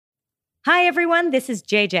Hi, everyone. This is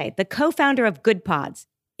JJ, the co-founder of Good Pods.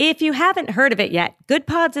 If you haven't heard of it yet, Good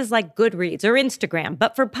Pods is like Goodreads or Instagram,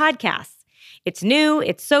 but for podcasts. It's new,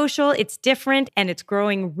 it's social, it's different, and it's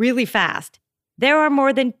growing really fast. There are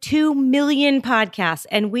more than 2 million podcasts,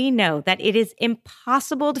 and we know that it is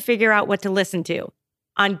impossible to figure out what to listen to.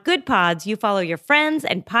 On Good Pods, you follow your friends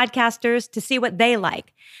and podcasters to see what they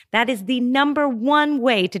like. That is the number one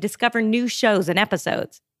way to discover new shows and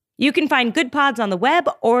episodes. You can find Good Pods on the web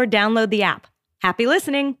or download the app. Happy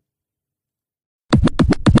listening.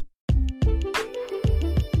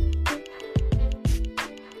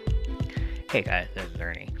 Hey guys, this is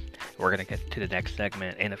Ernie. We're going to get to the next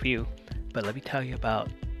segment in a few, but let me tell you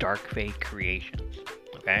about Dark Fate Creations,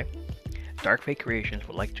 okay? Dark Fate Creations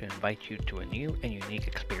would like to invite you to a new and unique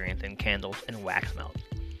experience in candles and wax melts.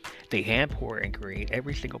 They hand pour and create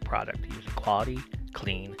every single product using quality,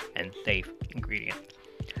 clean, and safe ingredients.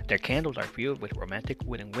 Their candles are filled with romantic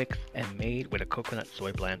wooden wicks and made with a coconut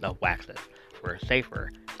soy blend of waxes for a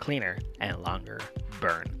safer, cleaner, and longer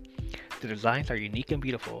burn. The designs are unique and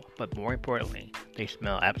beautiful, but more importantly, they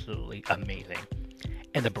smell absolutely amazing.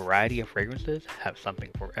 And the variety of fragrances have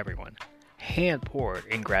something for everyone. Hand poured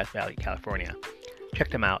in Grass Valley, California.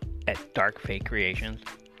 Check them out at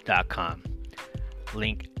darkfatecreations.com.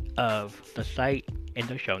 Link of the site in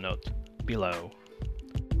the show notes below.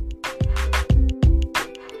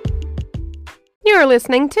 You're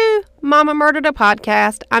listening to Mama Murdered a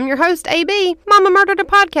Podcast. I'm your host, AB. Mama Murdered a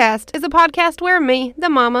Podcast is a podcast where me, the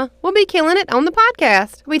mama, will be killing it on the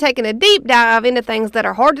podcast. We'll be taking a deep dive into things that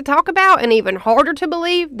are hard to talk about and even harder to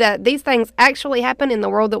believe that these things actually happen in the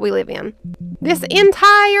world that we live in. This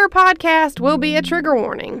entire podcast will be a trigger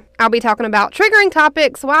warning. I'll be talking about triggering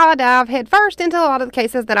topics while I dive headfirst into a lot of the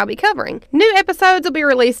cases that I'll be covering. New episodes will be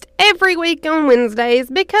released every week on Wednesdays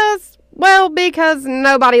because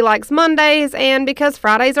nobody likes Mondays and because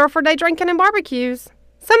Fridays are for day drinking and barbecues.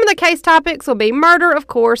 Some of the case topics will be murder, of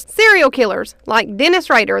course, serial killers, like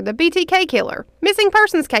Dennis Rader, the BTK killer, missing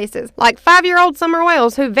persons cases, like 5-year-old Summer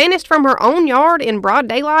Wells, who vanished from her own yard in broad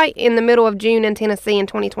daylight in the middle of June in Tennessee in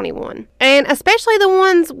 2021. And especially the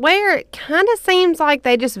ones where it kind of seems like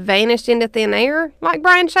they just vanished into thin air, like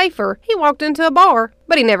Brian Schaefer. He walked into a bar,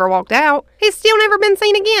 but he never walked out. He's still never been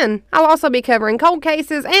seen again. I'll also be covering cold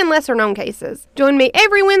cases and lesser-known cases. Join me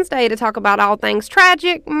every Wednesday to talk about all things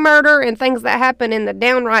tragic, murder, and things that happen in the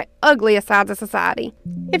downright ugliest sides of society.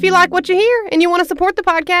 If you like what you hear and you want to support the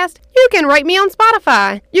podcast, you can rate me on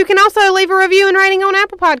Spotify. You can also leave a review and rating on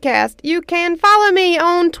Apple Podcast. You can follow me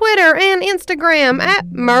on Twitter and Instagram at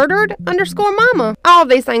murdered_mama. All of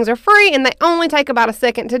these things are free and they only take about a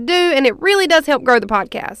second to do, and it really does help grow the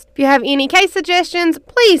podcast. If you have any case suggestions,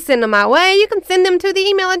 please send them my way. You can send them to the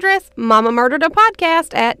email address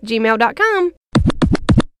mamamurderedapodcast@gmail.com.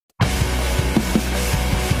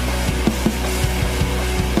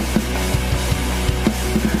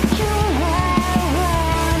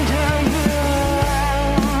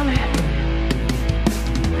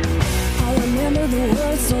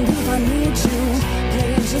 Don't leave, I need you.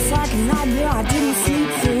 Playing just like a nightmare I didn't sleep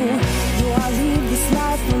through. Though I leave this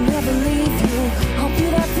life, will never leave you. I'll be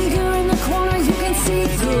that figure in the corner you can see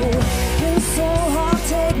through. It's so hard,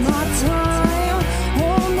 take my time.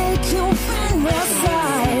 Won't make you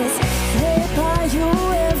fantasize. Play by you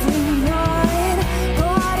every night,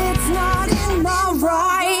 but it's not in my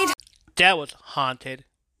right. That was Haunted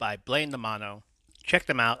by Blame the Mono. Check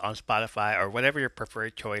them out on Spotify or whatever your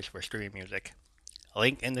preferred choice for streaming music.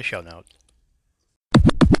 Link in the show notes.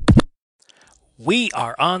 We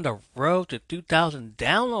are on the road to 2,000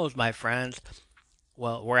 downloads, my friends.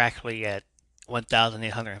 Well, we're actually at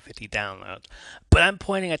 1,850 downloads. But I'm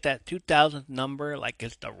pointing at that 2,000 number like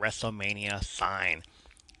it's the WrestleMania sign.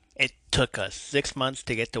 It took us 6 months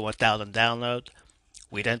to get to 1,000 downloads.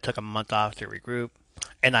 We then took a month off to regroup.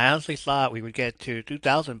 And I honestly thought we would get to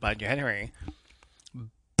 2,000 by January.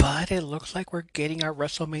 But it looks like we're getting our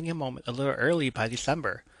WrestleMania moment a little early by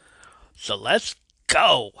December. So let's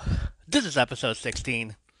go! This is episode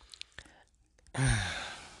 16.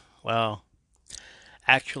 Well,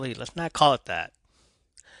 actually, let's not call it that.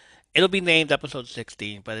 It'll be named episode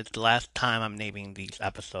 16, but it's the last time I'm naming these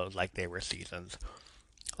episodes like they were seasons.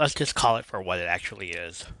 Let's just call it for what it actually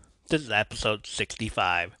is. This is episode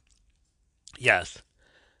 65. Yes,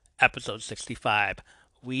 episode 65.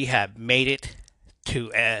 We have made it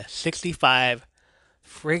to 65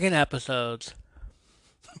 friggin' episodes.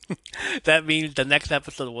 That means the next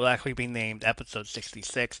episode will actually be named episode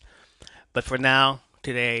 66. But for now,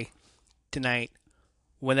 today, tonight,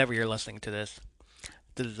 whenever you're listening to this,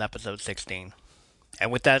 this is episode 16.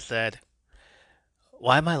 And with that said,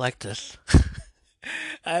 why am I like this?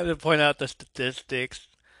 I have to point out the statistics.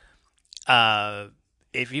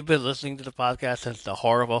 If you've been listening to the podcast since the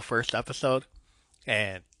horrible first episode,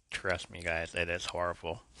 and trust me, guys, it is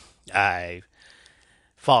horrible. I've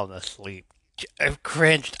fallen asleep. I've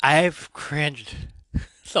cringed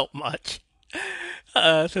so much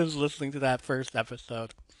since listening to that first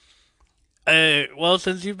episode. Well,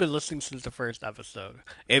 since you've been listening since the first episode,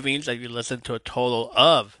 it means that you listened to a total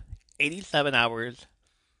of 87 hours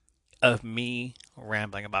of me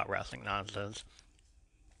rambling about wrestling nonsense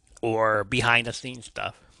or behind the scenes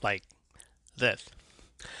stuff like this.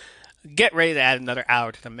 Get ready to add another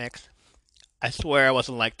hour to the mix. I swear I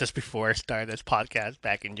wasn't like this before I started this podcast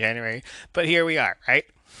back in January, but here we are, right?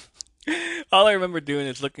 All I remember doing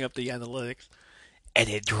is looking up the analytics, and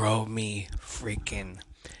it drove me freaking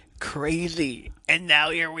crazy. And now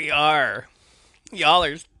here we are. Y'all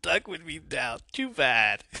are stuck with me now. Too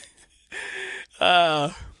bad.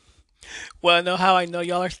 Want to know how I know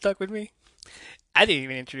y'all are stuck with me? I didn't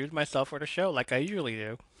even introduce myself for the show like I usually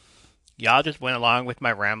do. Y'all just went along with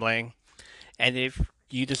my rambling. And if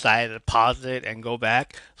you decided to pause it and go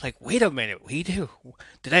back, it's like, wait a minute,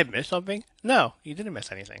 did I miss something? No, you didn't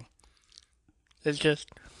miss anything. It's just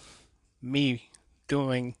me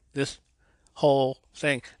doing this whole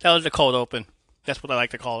thing. That was a cold open. That's what I like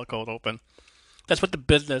to call a cold open. That's what the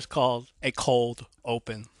business calls a cold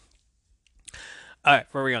open. Alright,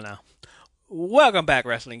 for real now. Welcome back,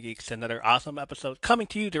 Wrestling Geeks, to another awesome episode coming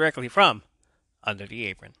to you directly from Under the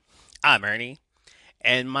Apron. I'm Ernie,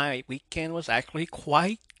 and my weekend was actually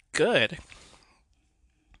quite good.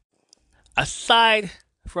 Aside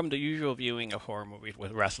from the usual viewing of horror movies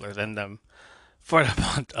with wrestlers in them for the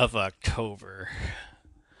month of October,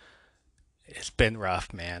 it's been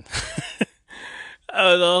rough, man.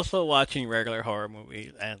 I was also watching regular horror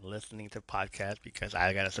movies and listening to podcasts because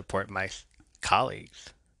I gotta support my colleagues.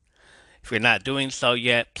 If you're not doing so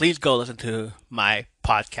yet, please go listen to my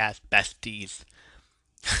podcast besties.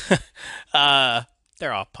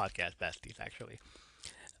 They're all podcast besties, actually.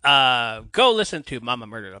 Go listen to Mama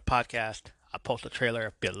Murdered a Podcast. I'll post a trailer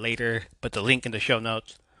a bit later, put the link in the show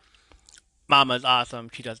notes. Mama's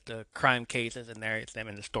awesome. She does the crime cases and narrates them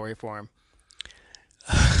in the story form.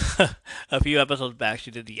 A few episodes back,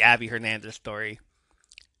 she did the Abby Hernandez story.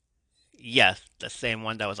 Yes, the same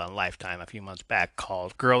one that was on Lifetime a few months back,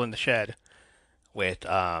 called Girl in the Shed, with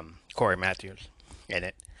Corey Matthews in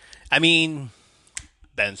it. I mean,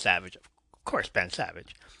 Ben Savage. Of course, Ben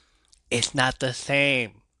Savage. It's not the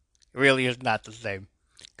same. It really is not the same.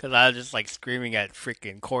 Because I was just like screaming at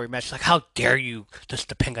freaking Corey Matthews, like, how dare you, does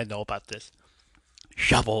Topanga know about this?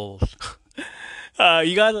 Shovels.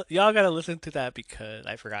 Y'all gotta listen to that because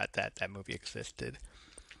I forgot that movie existed.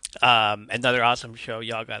 Another awesome show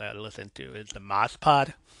y'all gotta listen to is the Moss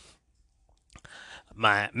Pod.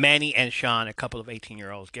 Manny and Sean, a couple of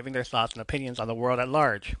 18-year-olds, giving their thoughts and opinions on the world at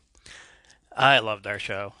large. I love their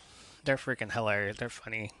show. They're freaking hilarious. They're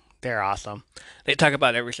funny. They're awesome. They talk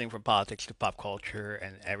about everything from politics to pop culture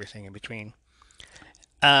and everything in between.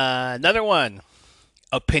 Another one,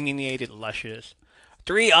 Opinionated Luscious.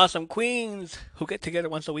 3 awesome queens who get together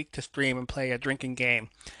once a week to stream and play a drinking game.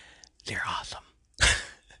 They're awesome.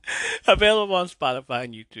 Available on Spotify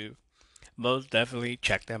and YouTube. Most definitely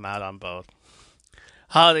check them out on both.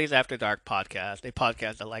 Holidays After Dark podcast, a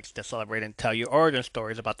podcast that likes to celebrate and tell you origin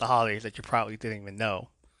stories about the holidays that you probably didn't even know.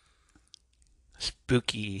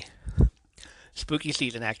 Spooky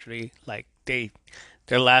season, actually. Like,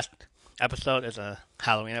 their last episode is a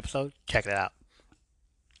Halloween episode. Check it out.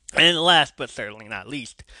 And last but certainly not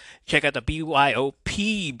least, check out the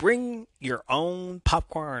BYOP, Bring Your Own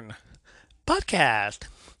Popcorn podcast.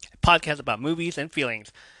 A podcast about movies and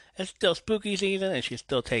feelings. It's still spooky season, and she's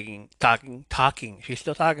still talking. She's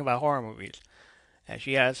still talking about horror movies. And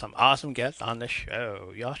she has some awesome guests on the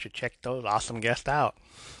show. Y'all should check those awesome guests out.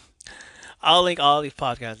 I'll link all these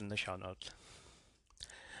podcasts in the show notes.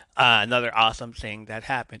 Another awesome thing that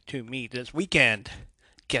happened to me this weekend.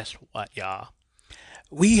 Guess what, y'all?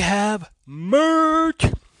 We have merch!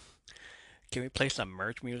 Can we play some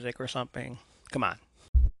merch music or something? Come on.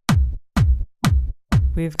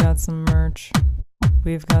 We've got some merch.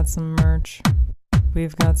 We've got some merch.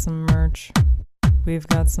 We've got some merch. We've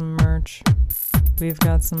got some merch. We've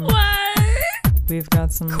got some. What? We've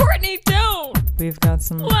got some. Courtney, don't! We've got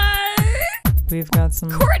some. What? We've got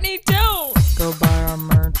some. Courtney, don't! Go buy our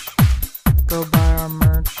merch. Go buy our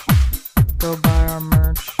merch. Go buy our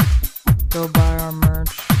merch. Go buy our merch.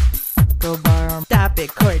 Go buy our. Stop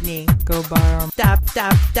it, Courtney. Go buy our.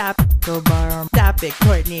 Stop. Go buy our. Stop it,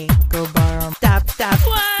 Courtney. Go buy our. Stop.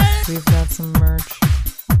 What? We've got some merch.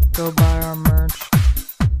 Go buy our merch.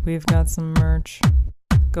 We've got some merch.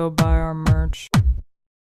 Go buy our merch.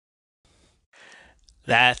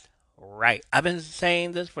 That's Right. I've been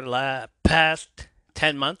saying this for the past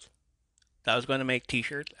 10 months that I was going to make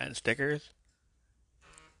t-shirts and stickers,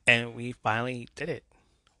 and we finally did it.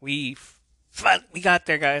 We got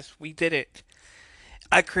there, guys. We did it.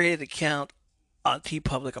 I created an account on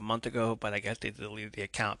TeePublic a month ago, but I guess they deleted the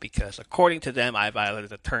account because, according to them, I violated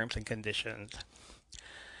the terms and conditions.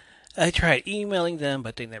 I tried emailing them,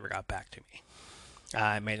 but they never got back to me.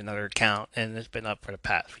 I made another account, and it's been up for the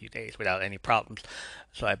past few days without any problems.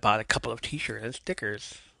 So I bought a couple of t-shirts and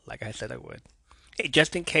stickers, like I said I would. Hey,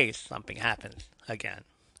 just in case something happens again.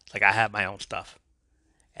 Like I have my own stuff.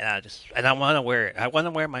 And I want to wear it. I want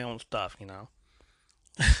to wear my own stuff, you know.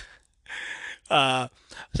 uh,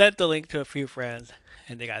 Sent the link to a few friends,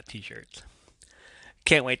 and they got t-shirts.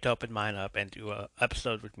 Can't wait to open mine up and do a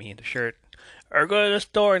episode with me in the shirt, or go to the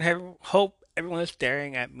store and hope everyone is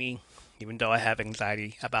staring at me, even though I have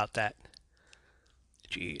anxiety about that.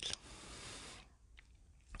 Jeez.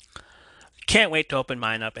 Can't wait to open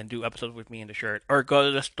mine up and do episodes with me in the shirt, or go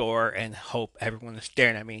to the store and hope everyone is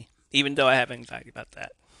staring at me, even though I have anxiety about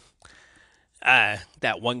that.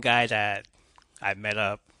 That one guy that I met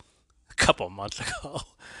up a couple months ago,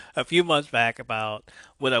 a few months back, about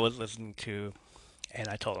what I was listening to, and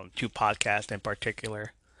I told him 2 podcasts in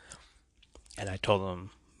particular, and I told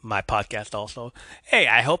him my podcast also. Hey,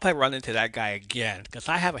 I hope I run into that guy again, because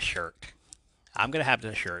I have a shirt. I'm going to have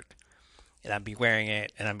this shirt, and I'll be wearing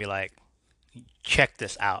it, and I'll be like, check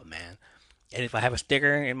this out, man. And if I have a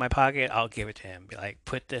sticker in my pocket, I'll give it to him. Be like,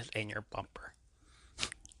 put this in your bumper.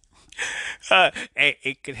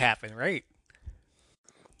 It could happen, right?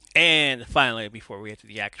 And finally, before we get to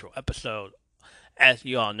the actual episode, as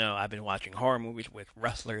you all know, I've been watching horror movies with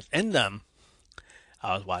wrestlers in them.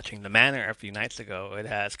 I was watching The Manor a few nights ago. It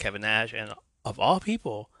has Kevin Nash, and of all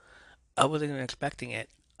people, I wasn't even expecting it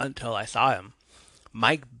until I saw him.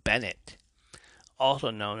 Mike Bennett, also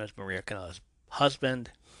known as Maria Kanellis' husband.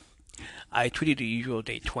 I tweeted the usual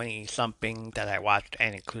day 20 something that I watched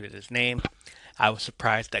and included his name. I was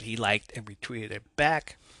surprised that he liked and retweeted it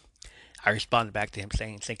back. I responded back to him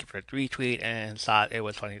saying thank you for the retweet, and thought it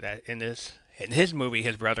was funny that in his movie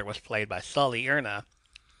his brother was played by Sully Erna,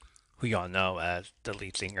 who y'all know as the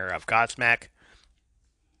lead singer of Godsmack.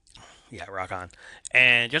 Yeah, rock on.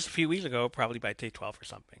 And just a few weeks ago, probably by day 12 or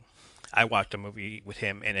something, I watched a movie with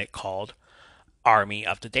him in it called Army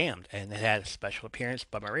of the Damned, and it had a special appearance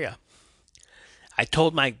by Maria. I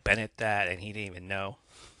told Mike Bennett that, and he didn't even know.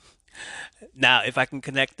 Now, if I can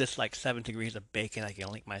connect this like 7 degrees of bacon, I can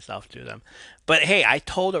link myself to them. But hey, I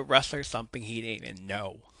told a wrestler something he didn't even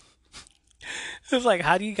know. It's like,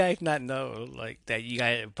 how do you guys not know, like, that you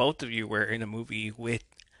guys, both of you were in a movie with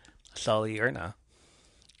Sully Erna,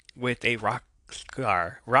 with a rock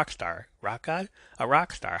star? How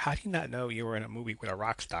do you not know you were in a movie with a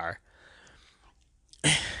rock star?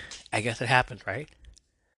 I guess it happens, right?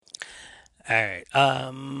 Alright,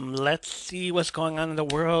 let's see what's going on in the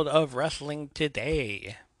world of wrestling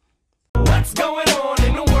today. What's going on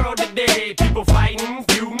in the world today? People fighting,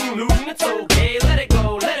 feuding, looting, it's okay. Let it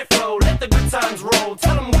go, let it flow, let the good times roll.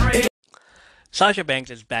 Tell them great. Sasha Banks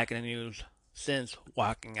is back in the news since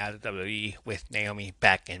walking out of WWE with Naomi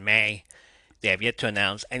back in May. They have yet to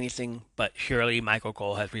announce anything, but surely Michael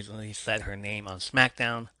Cole has recently said her name on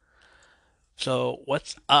SmackDown. So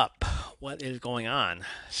what's up? What is going on?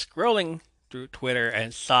 Scrolling through Twitter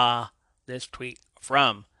and saw this tweet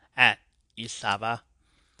from @Isava.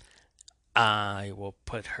 I will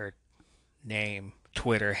put her name,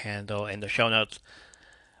 Twitter handle in the show notes.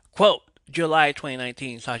 Quote, July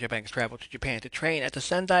 2019, Sasha Banks traveled to Japan to train at the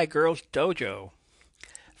Sendai Girls Dojo.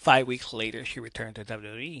 5 weeks later, she returned to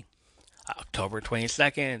WWE. October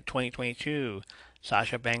 22nd, 2022,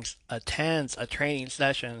 Sasha Banks attends a training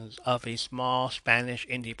session of a small Spanish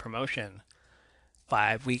indie promotion.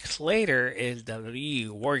 5 weeks later is WWE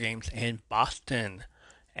War Games in Boston.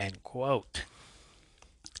 End quote.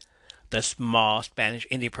 The small Spanish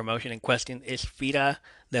indie promotion in question is Fira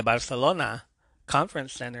de Barcelona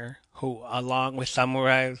Conference Center, who, along with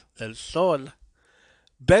Samurai del Sol,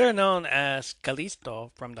 better known as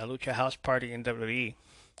Kalisto from the Lucha House Party in WWE,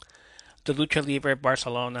 the Lucha Libre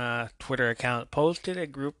Barcelona Twitter account posted a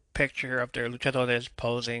group picture of their luchadores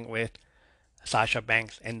posing with Sasha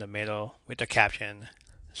Banks in the middle with the caption,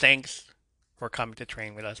 "Thanks for coming to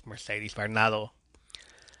train with us, Mercedes Bernardo."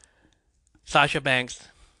 Sasha Banks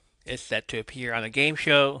is set to appear on a game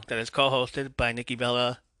show that is co-hosted by Nikki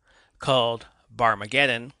Bella called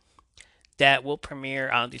Barmageddon that will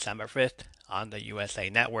premiere on December 5th on the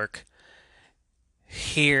USA Network.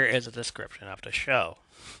 Here is a description of the show.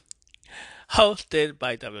 Hosted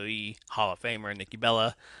by WWE Hall of Famer Nikki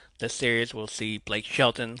Bella, the series will see Blake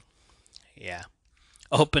Shelton,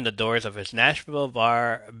 opened the doors of his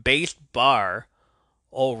Nashville-based bar,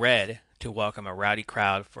 Old Red, to welcome a rowdy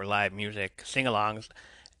crowd for live music, sing-alongs,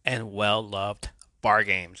 and well-loved bar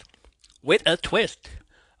games. With a twist.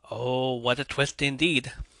 Oh, what a twist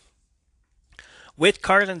indeed. With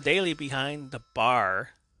Carson Daly behind the bar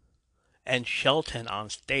and Shelton on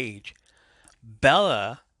stage,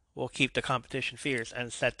 Bella will keep the competition fierce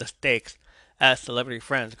and set the stakes as celebrity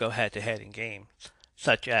friends go head-to-head in games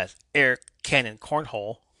such as air cannon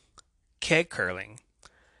cornhole, keg curling,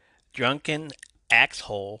 drunken axe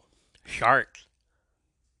hole, sharks.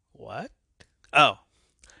 What? Oh,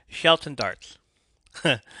 Shelton darts.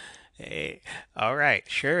 Hey, all right,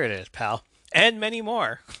 sure it is, pal. And many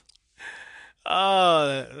more.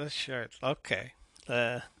 Oh, the shirts. Okay.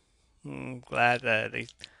 I'm glad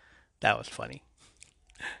that was funny.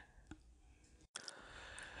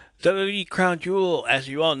 WWE Crown Jewel, as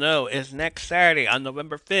you all know, is next Saturday on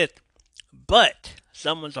November 5th. But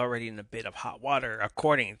someone's already in a bit of hot water,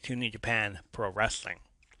 according to New Japan Pro Wrestling.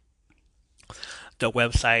 The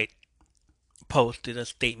website posted a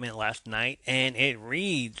statement last night, and it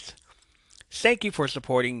reads, "Thank you for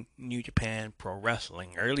supporting New Japan Pro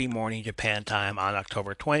Wrestling. Early morning Japan time on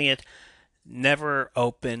October 20th. Never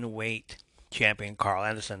open weight champion Carl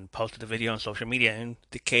Anderson posted a video on social media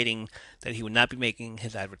indicating that he would not be making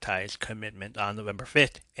his advertised commitment on November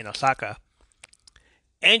 5th in Osaka.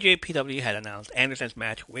 NJPW had announced Anderson's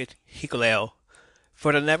match with Hikuleo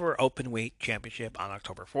for the Never Open Weight Championship on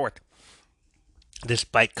October 4th.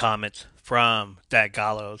 Despite comments from Dad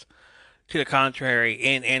Gallows to the contrary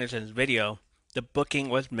in Anderson's video, the booking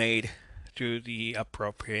was made through the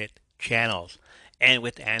appropriate channels and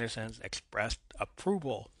with Anderson's expressed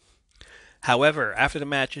approval. However, after the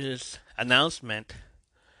match's announcement,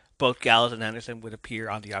 both Gallows and Anderson would appear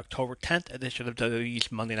on the October 10th edition of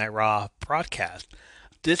WWE's Monday Night Raw broadcast.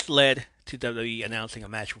 This led to WWE announcing a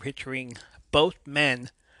match featuring both men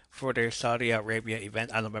for their Saudi Arabia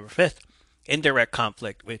event on November 5th, in direct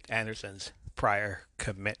conflict with Anderson's prior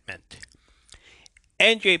commitment.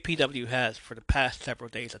 NJPW has, for the past several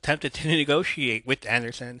days, attempted to negotiate with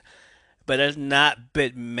Anderson, but has not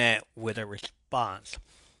been met with a response.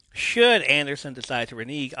 Should Anderson decide to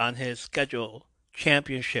renege on his scheduled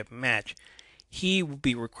championship match, he will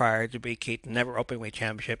be required to vacate the Never Openweight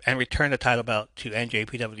Championship and return the title belt to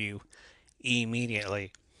NJPW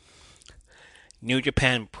immediately. New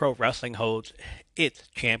Japan Pro Wrestling holds its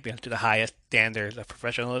champions to the highest standards of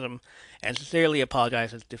professionalism and sincerely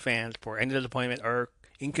apologizes to fans for any disappointment or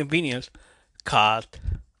inconvenience caused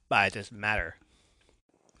by this matter.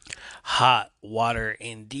 Hot water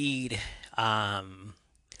indeed.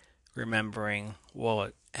 Remembering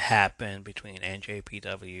what happened between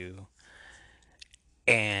NJPW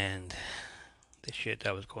and the shit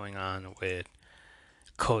that was going on with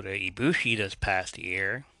Kota Ibushi this past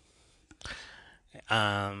year.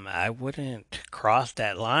 I wouldn't cross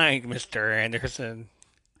that line, Mr. Anderson.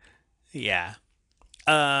 Yeah.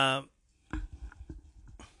 I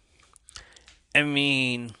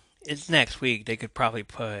mean, it's next week. They could probably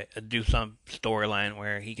do some storyline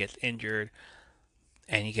where he gets injured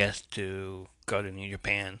and he gets to go to New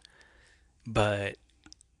Japan. But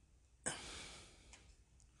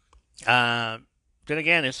then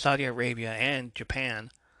again, it's Saudi Arabia and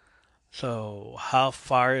Japan. So how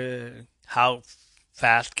fast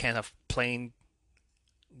can a plane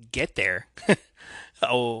get there?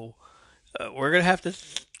 We're gonna have to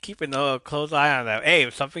keep a close eye on that. Hey,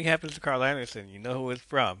 if something happens to Carl Anderson, you know who it's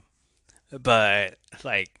from. But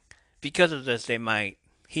because of this,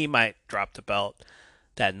 he might drop the belt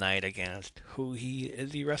that night against who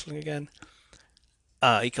is he wrestling again?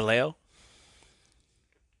 Hikuleo,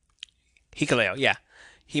 yeah.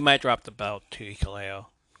 He might drop the belt to Hikuleo.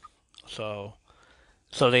 So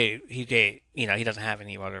he doesn't have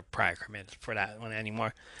any other prior commitments for that one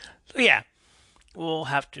anymore. So yeah, we'll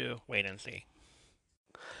have to wait and see.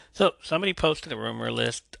 So somebody posted a rumor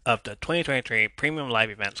list of the 2023 Premium Live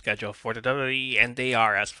event schedule for the WWE, and they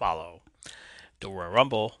are as follow: the Royal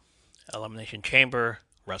Rumble, Elimination Chamber,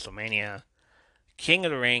 WrestleMania, King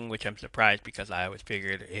of the Ring, which I'm surprised because I always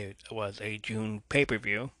figured it was a June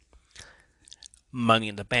pay-per-view, Money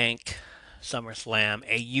in the Bank, SummerSlam,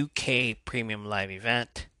 a UK Premium Live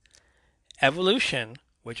event, Evolution,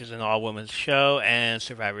 which is an all-women's show, and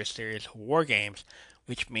Survivor Series War Games,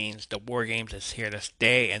 which means the War Games is here to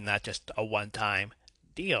stay and not just a one-time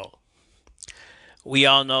deal. We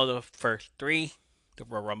all know the first three: the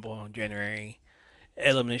Royal Rumble in January,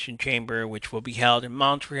 Elimination Chamber, which will be held in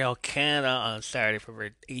Montreal, Canada on Saturday,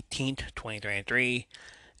 February 18th, 2023,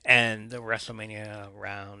 and the WrestleMania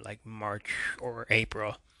around March or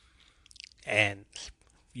April. And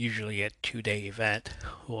usually a 2-day event.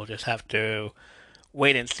 We'll just have to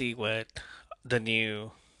wait and see what the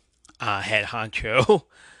new head honcho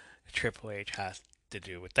Triple H has to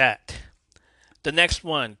do with that. The next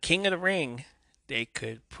one, King of the Ring, they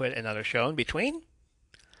could put another show in between.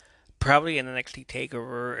 Probably an NXT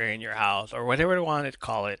takeover or in your house or whatever they wanted to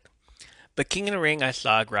call it. But King of the Ring, I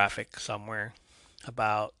saw a graphic somewhere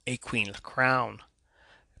about a Queen's Crown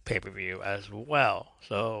pay-per-view as well.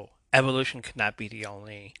 So Evolution could not be the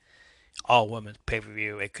only all-women's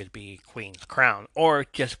pay-per-view. It could be Queen's Crown or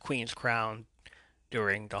just Queen's Crown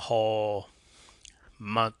during the whole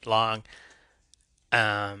month long.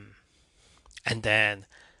 And then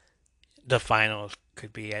the finals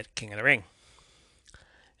could be at King of the Ring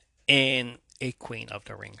in a Queen of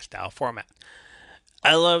the Ring style format.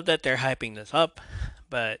 I love that they're hyping this up,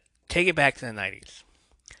 but take it back to the 90s.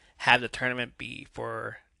 Have the tournament be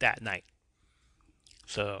for that night.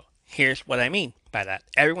 So here's what I mean by that.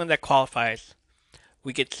 Everyone that qualifies,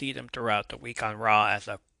 we could see them throughout the week on Raw as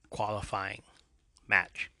a qualifying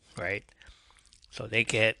match, right? So they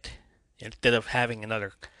get, instead of having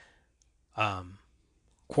another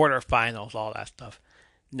quarterfinals, all that stuff,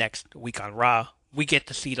 next week on Raw, we get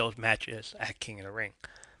to see those matches at King of the Ring.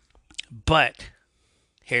 But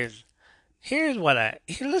here's what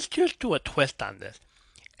let's just do a twist on this.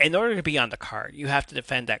 In order to be on the card, you have to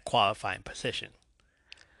defend that qualifying position.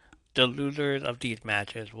 The losers of these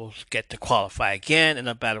matches will get to qualify again in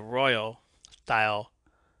a Battle Royal style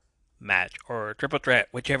match or triple threat,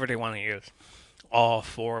 whichever they want to use. All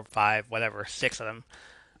 4, 5, whatever, 6 of them,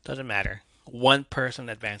 doesn't matter. One person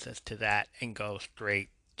advances to that and goes straight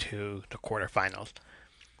to the quarterfinals.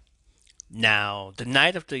 Now, the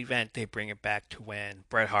night of the event, they bring it back to when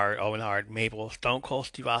Bret Hart, Owen Hart, Mabel, Stone Cold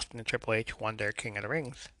Steve Austin, and Triple H won their King of the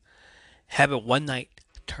Rings. Have a one-night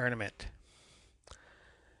tournament.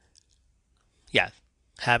 Yes,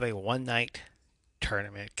 have a one-night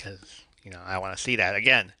tournament because, I want to see that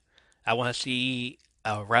again. I want to see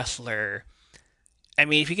a wrestler. I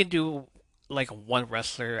mean, if you can do like one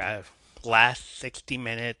wrestler last 60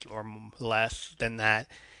 minutes or less than that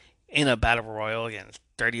in a battle royal against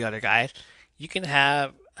 30 other guys, you can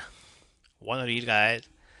have one of these guys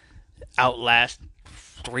outlast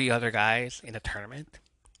 3 other guys in a tournament.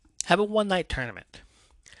 Have a one-night tournament.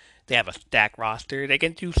 They have a stacked roster. They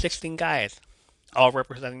can do 16 guys, all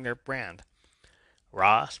representing their brand.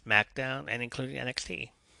 Raw, SmackDown, and including NXT.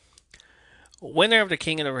 Winner of the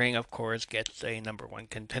King of the Ring, of course, gets a number 1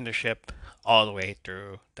 contendership all the way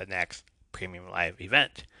through the next Premium Live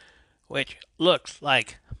event, which looks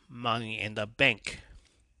like Money in the Bank.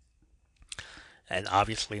 And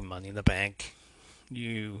obviously, Money in the Bank,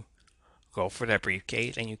 you go for that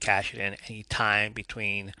briefcase and you cash it in any time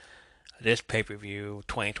between this pay-per-view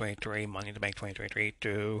 2023, Money in the Bank 2023,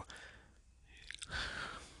 to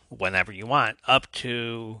whenever you want, up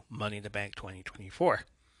to Money in the Bank 2024.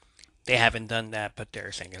 They haven't done that, but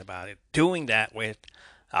they're thinking about it. Doing that with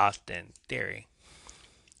Austin Theory.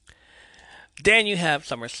 Then you have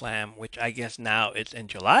SummerSlam, which I guess now it's in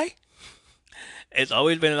July. It's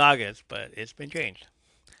always been in August, but it's been changed.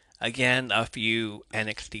 Again, a few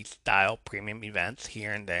NXT-style premium events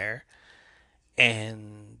here and there.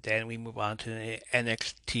 And then we move on to the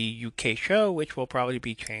NXT UK show, which will probably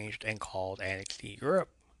be changed and called NXT Europe.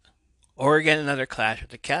 Or again, another Clash at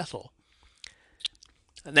the Castle.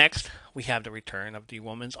 Next, we have the return of the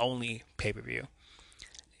Women's Only pay-per-view.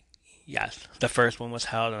 Yes, the first one was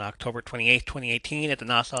held on October 28, 2018 at the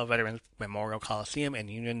Nassau Veterans Memorial Coliseum in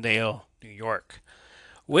Uniondale, New York,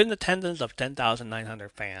 with an attendance of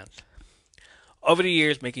 10,900 fans. Over the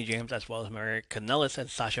years, Mickie James as well as Maria Kanellis and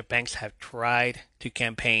Sasha Banks have tried to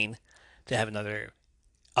campaign to have another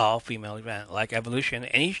all-female event like Evolution,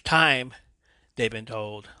 and each time they've been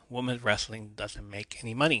told women's wrestling doesn't make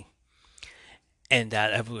any money. And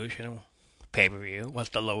that Evolution pay-per-view was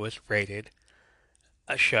the lowest rated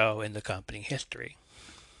show in the company history.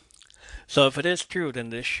 So if it is true, then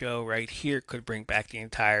this show right here could bring back the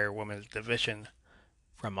entire women's division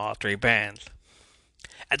from all 3 bands.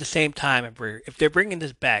 At the same time, if they're bringing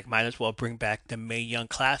this back, might as well bring back the Mae Young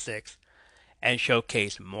Classics and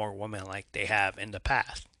showcase more women like they have in the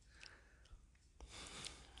past.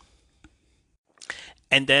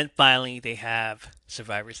 And then finally, they have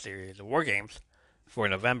Survivor Series of War Games for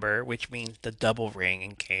November, which means the double ring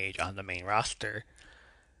and cage on the main roster.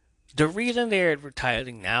 The reason they're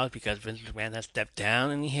advertising now is because Vince McMahon has stepped down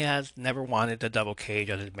and he has never wanted the double cage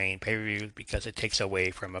on his main pay-per-views because it takes away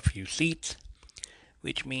from a few seats,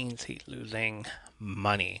 which means he's losing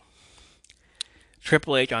money.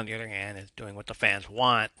 Triple H, on the other hand, is doing what the fans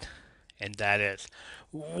want, and that is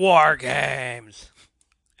War Games.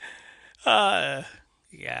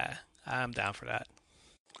 Yeah, I'm down for that.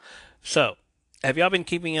 So, have y'all been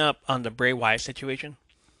keeping up on the Bray Wyatt situation?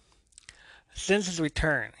 Since his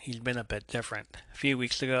return, he's been a bit different. A few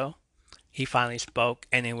weeks ago, he finally spoke,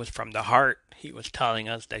 and it was from the heart. He was telling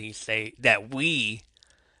us that we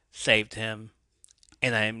saved him,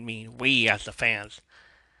 and I mean we as the fans.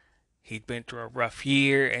 He'd been through a rough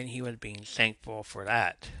year, and he was being thankful for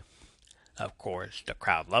that. Of course, the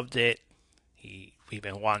crowd loved it. We've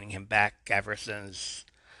been wanting him back ever since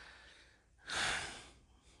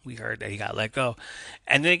we heard that he got let go.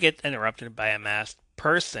 And then it gets interrupted by a masked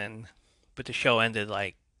person, but the show ended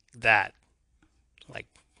like that. Like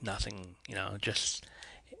nothing, just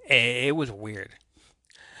it was weird.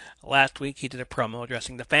 Last week he did a promo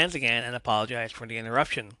addressing the fans again and apologized for the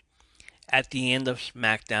interruption. At the end of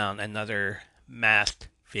SmackDown, another masked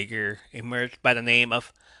figure emerged by the name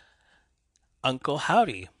of Uncle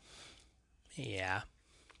Howdy. Yeah.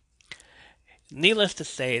 Needless to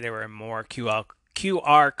say, there were more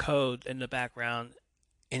QR codes in the background,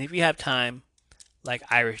 and if you have time, like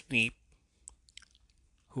Irish Neep,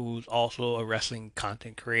 who's also a wrestling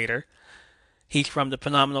content creator, he's from the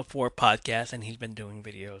Phenomenal 4 podcast, and he's been doing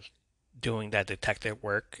videos doing that detective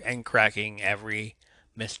work and cracking every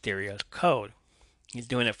mysterious code. He's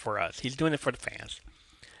doing it for us. He's doing it for the fans.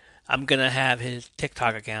 I'm going to have his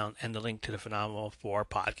TikTok account and the link to the Phenomenal 4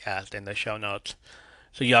 podcast in the show notes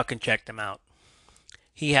so y'all can check them out.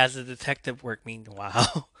 He has the detective work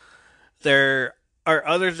meanwhile. There are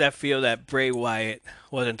others that feel that Bray Wyatt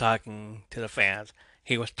wasn't talking to the fans.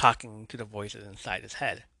 He was talking to the voices inside his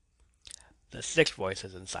head. The 6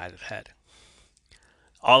 voices inside his head.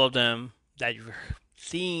 All of them that you've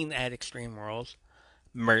seen at Extreme Rules.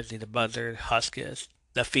 Mercy the Buzzard, Huskus,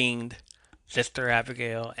 The Fiend, Sister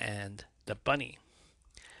Abigail, and the Bunny.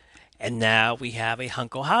 And now we have a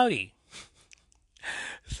Hunko Howdy.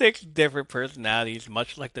 6 different personalities,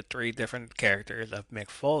 much like the 3 different characters of Mick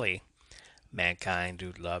Foley. Mankind,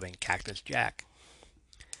 Dude Love, and Cactus Jack.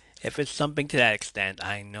 If it's something to that extent,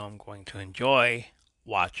 I know I'm going to enjoy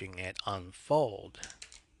watching it unfold.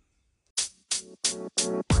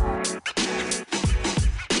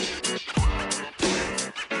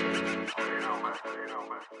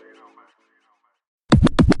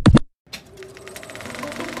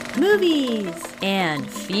 Movies and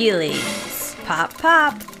feelings. Pop,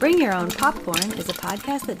 pop. Bring Your Own Popcorn is a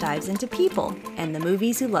podcast that dives into people and the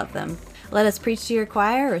movies who love them. Let us preach to your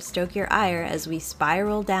choir or stoke your ire as we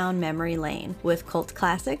spiral down memory lane with cult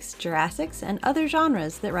classics, Jurassics, and other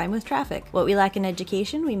genres that rhyme with traffic. What we lack in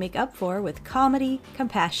education, we make up for with comedy,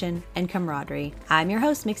 compassion, and camaraderie. I'm your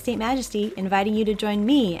host, Mixtape Majesty, inviting you to join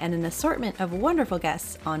me and an assortment of wonderful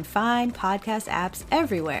guests on fine podcast apps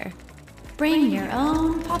everywhere. Bring your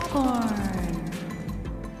own popcorn.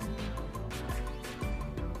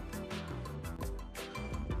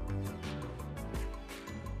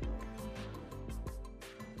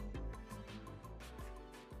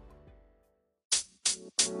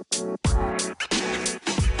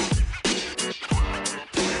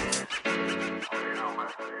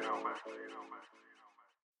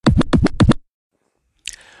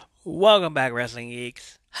 Welcome back, Wrestling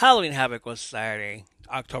Geeks. Halloween Havoc was Saturday,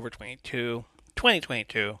 October 22,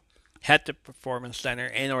 2022, at the Performance Center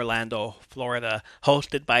in Orlando, Florida,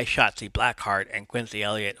 hosted by Shotzi Blackheart and Quincy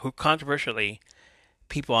Elliott, who controversially,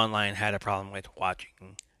 people online had a problem with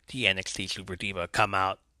watching the NXT Super Diva come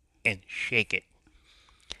out and shake it.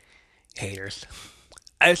 Haters.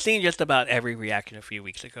 I've seen just about every reaction a few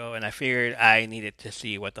weeks ago, and I figured I needed to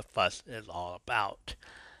see what the fuss is all about.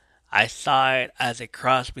 I saw it as a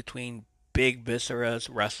cross between Big Viscera's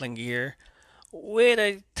wrestling gear with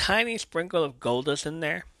a tiny sprinkle of Goldust in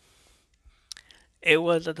there. It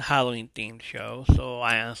was a Halloween themed show, so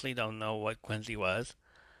I honestly don't know what Quincy was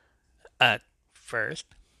at first.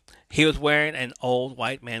 He was wearing an old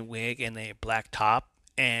white man wig and a black top,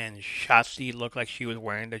 and Shotzi looked like she was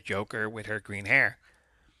wearing the Joker with her green hair.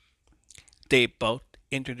 They both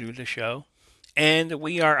introduced the show, and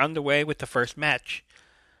we are underway with the first match.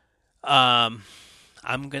 I'm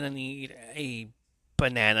gonna need a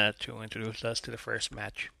banana to introduce us to the first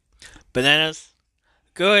match. Bananas,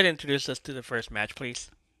 go ahead and introduce us to the first match, please.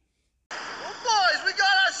 Well, boys, we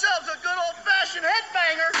got ourselves a good old-fashioned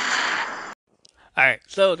headbanger. Alright,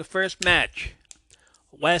 so the first match.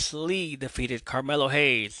 Wes Lee defeated Carmelo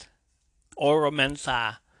Hayes, Oro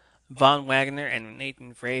Mensah, Von Wagner, and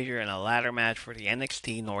Nathan Frazier in a ladder match for the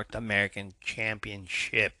NXT North American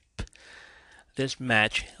Championship. This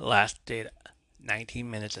match lasted 19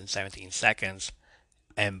 minutes and 17 seconds,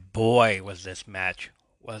 and boy was this match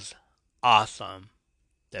was awesome.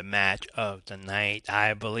 The match of the night,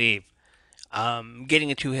 I believe.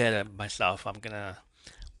 Getting too ahead of myself, I'm gonna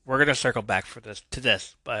we're gonna circle back to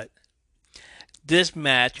this, but this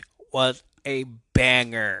match was a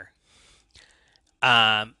banger.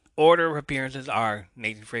 Order of appearances are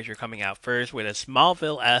Nathan Frazier coming out first with a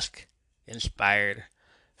Smallville-esque inspired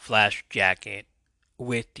Flash jacket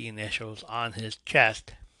with the initials on his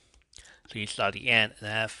chest. So you saw the N and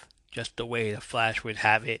F just the way the Flash would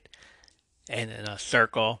have it, and in a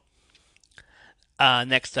circle.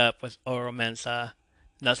 Next up was Oro Mensah.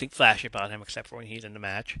 Nothing flashy about him except for when he's in the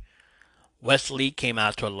match. Wesley came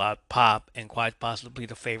out to a loud pop and quite possibly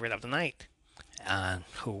the favorite of the night.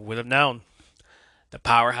 Who would have known? The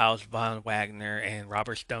powerhouse Von Wagner and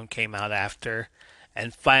Robert Stone came out after.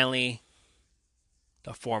 And finally,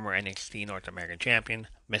 the former NXT North American champion,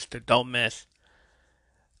 Mr. Don't Miss,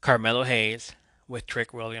 Carmelo Hayes, with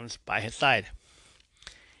Trick Williams by his side.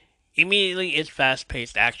 Immediately, it's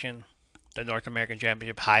fast-paced action. The North American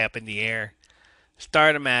Championship high up in the air.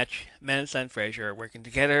 Start a match, Mensah and Frazier are working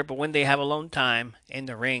together, but when they have alone time in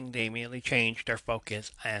the ring, they immediately change their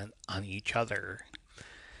focus on each other.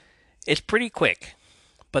 It's pretty quick,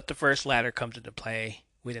 but the first ladder comes into play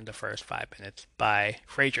within the first 5 minutes by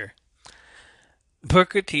Frazier.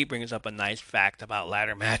 Booker T brings up a nice fact about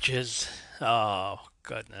ladder matches. Oh,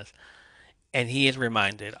 goodness. And he is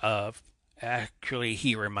reminded of, actually,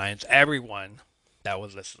 he reminds everyone that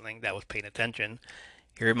was listening, that was paying attention.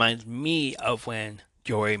 He reminds me of when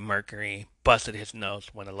Joey Mercury busted his nose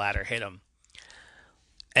when a ladder hit him.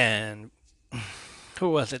 And who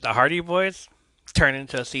was it? The Hardy Boys turned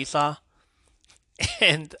into a seesaw.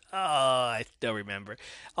 And I still remember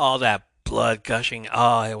all that blood gushing.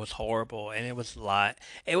 Oh, it was horrible, and it was a lot.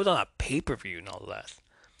 It was on a pay-per-view, no less.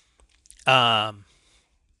 Yeah,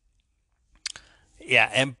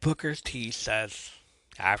 and Booker T says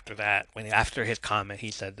after that, after his comment,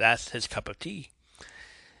 he said that's his cup of tea.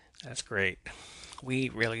 That's great. We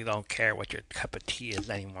really don't care what your cup of tea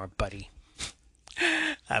is anymore, buddy.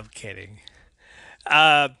 I'm kidding.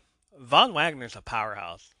 Von Wagner's a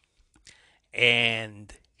powerhouse.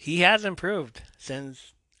 And he has improved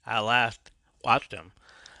since I last watched him.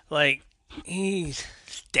 Like, he's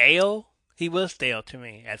stale. He was stale to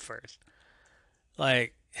me at first.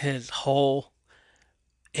 Like, his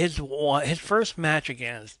first match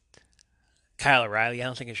against Kyle O'Reilly, I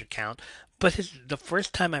don't think it should count. But the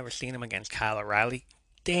first time I ever seen him against Kyle O'Reilly,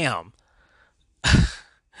 damn.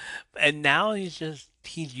 And now he's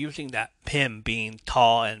using that him being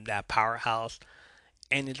tall and that powerhouse,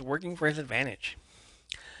 and it's working for his advantage.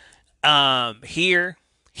 Here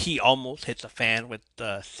he almost hits a fan with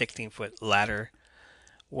the 16-foot ladder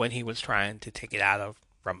when he was trying to take it out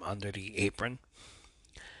from under the apron.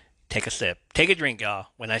 Take a sip, take a drink, y'all.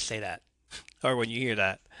 When I say that, or when you hear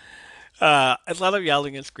that. A lot of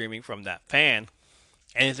yelling and screaming from that fan.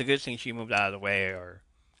 And it's a good thing she moved out of the way or,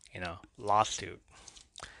 lawsuit.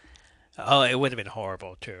 Oh, it would have been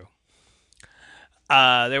horrible, too.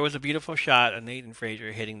 There was a beautiful shot of Nathan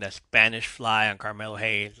Frazier hitting the Spanish fly on Carmelo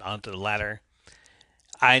Hayes onto the ladder.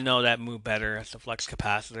 I know that move better as the flux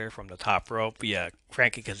capacitor from the top rope via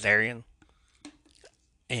Frankie Kazarian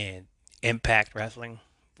and Impact Wrestling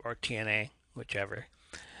or TNA, whichever.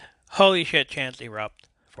 Holy shit, chants erupt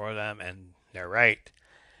for them, and they're right.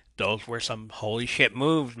 Those were some holy shit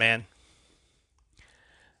moves, man.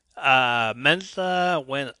 Mensah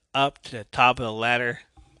went up to the top of the ladder,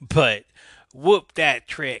 but whoop that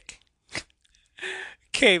Trick.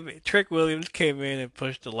 Trick Williams came in and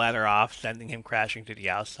pushed the ladder off, sending him crashing to the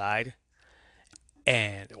outside.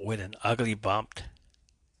 And with an ugly bump,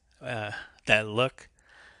 that looked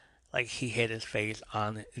like he hit his face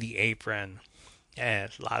on the apron. And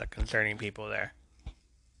it's a lot of concerning people there.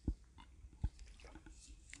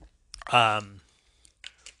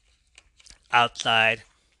 Outside,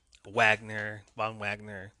 Von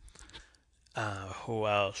Wagner, who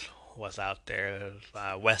else was out there? There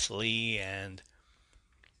was Wesley and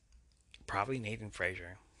probably Nathan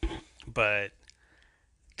Frazier. But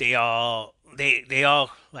they all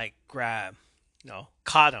like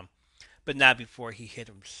caught him, but not before he hit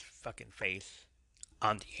his fucking face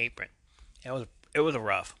on the apron. It was a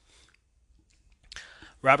rough.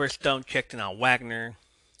 Robert Stone checked in on Wagner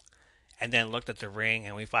and then looked at the ring,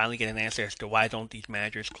 and we finally get an answer as to why don't these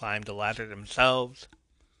managers climb the ladder themselves?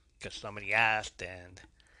 Because somebody asked, and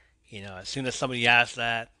as soon as somebody asked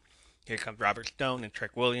that, here comes Robert Stone and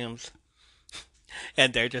Trick Williams,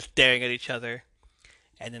 and they're just staring at each other,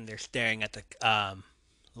 and then they're staring at the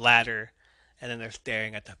ladder, and then they're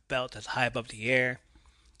staring at the belt that's high above the air.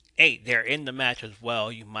 Hey, they're in the match as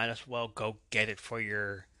well. You might as well go get it for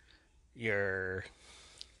your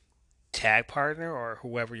tag partner or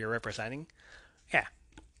whoever you're representing. Yeah.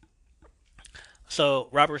 So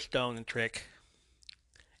Robert Stone and Trick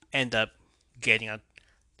end up getting up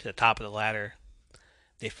to the top of the ladder.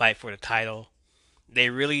 They fight for the title. They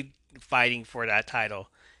really fighting for that title,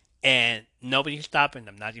 and nobody's stopping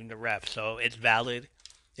them, not even the ref. So it's valid.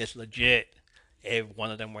 It's legit. If one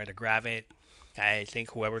of them were to grab it, I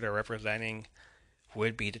think whoever they're representing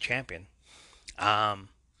would be the champion.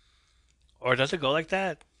 Or does it go like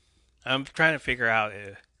that? I'm trying to figure out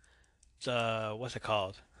if what's it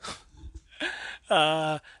called?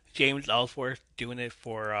 uh, James Ellsworth doing it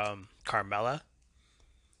for Carmella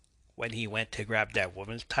when he went to grab that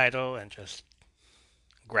women's title and just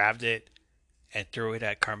grabbed it and threw it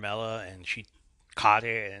at Carmella and she caught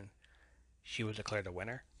it and she was declared the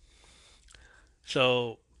winner.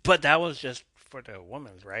 So, but that was just for the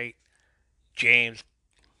women's, right? James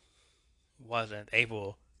wasn't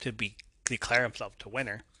able to declare himself the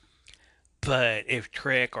winner. But if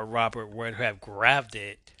Trick or Robert would have grabbed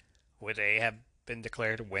it, would they have been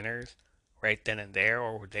declared winners right then and there,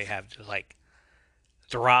 or would they have just like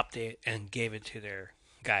dropped it and gave it to their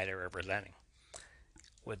guy they're representing?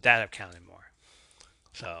 Would that have counted more?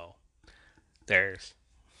 So there's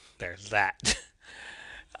that.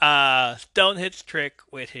 Stone hits Trick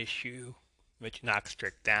with his shoe, which knocks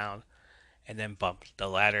Trick down, and then bumps the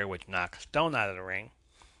ladder, which knocks Stone out of the ring.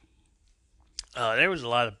 There was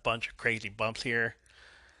a bunch of crazy bumps here.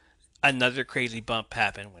 Another crazy bump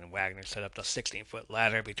happened when Wagner set up the 16-foot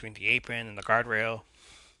ladder between the apron and the guardrail.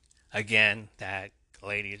 Again, that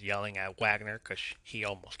lady is yelling at Wagner because he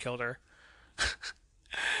almost killed her.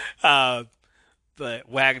 But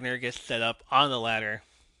Wagner gets set up on the ladder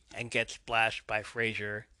and gets splashed by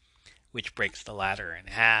Frazier, which breaks the ladder in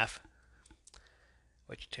half.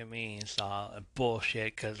 Which to me is all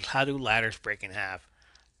bullshit, because how do ladders break in half?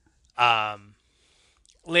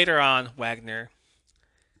 Later on, Wagner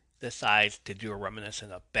decides to do a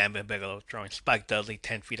reminiscent of Bam Bam Bigelow throwing Spike Dudley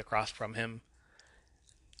 10 feet across from him.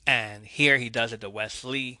 And here he does it to Wes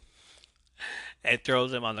Lee and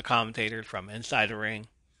throws him on the commentators from inside the ring.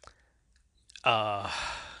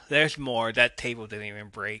 There's more. That table didn't even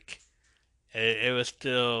break. It was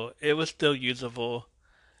still usable,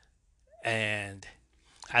 and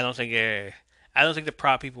I don't think the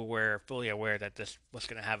prop people were fully aware that this was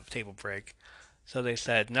going to have a table break. So they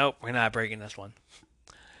said, nope, we're not breaking this one.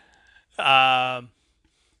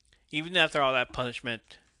 Even after all that punishment,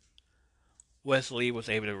 Wesley was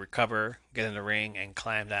able to recover, get in the ring, and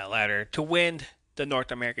climb that ladder to win the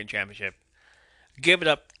North American Championship. Give it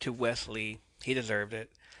up to Wesley. He deserved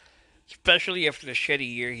it. Especially after the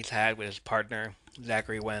shitty year he's had with his partner,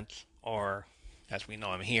 Zachary Wentz, or as we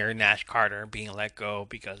know him here, Nash Carter, being let go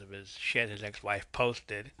because of his shit his ex-wife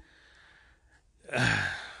posted.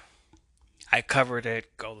 I covered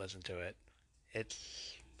it. Go listen to it.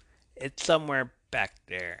 It's somewhere back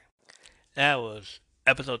there. That was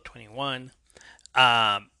episode 21.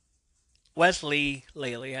 Wesley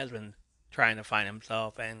lately has been trying to find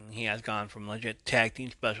himself, and he has gone from legit tag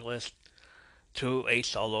team specialist to a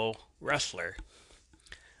solo wrestler.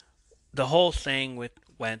 The whole thing with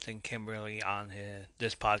Wentz and Kimberly on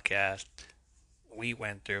this podcast, we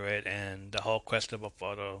went through it, and the whole questionable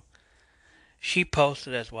photo she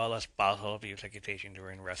posted, as well as spousal abuse accusation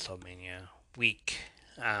during WrestleMania week.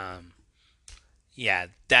 Yeah,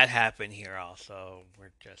 that happened here also.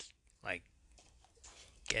 We're just like,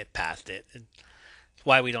 get past it. It's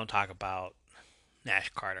why we don't talk about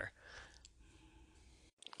Nash Carter.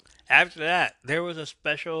 After that, there was a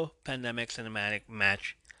special pandemic cinematic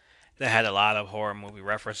match that had a lot of horror movie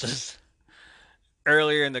references.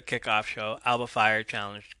 Earlier in the kickoff show, Alba Fire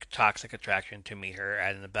challenged Toxic Attraction to meet her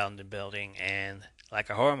at an abandoned building, and like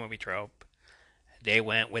a horror movie trope, they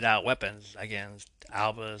went without weapons against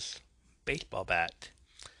Alba's baseball bat.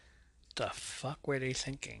 The fuck were they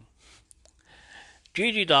thinking?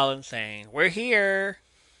 Gigi Dolan saying, "We're here,"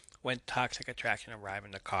 when Toxic Attraction arrived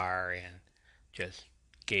in the car, and just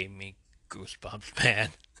gave me goosebumps,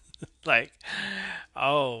 man. Like,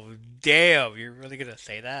 oh, damn, you're really gonna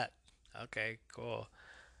say that? Okay, cool.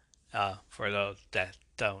 For those that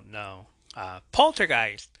don't know,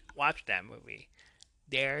 Poltergeist, watch that movie.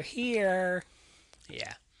 They're here.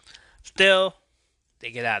 Yeah. Still,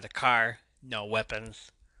 they get out of the car, no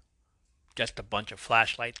weapons, just a bunch of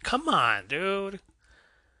flashlights. Come on, dude.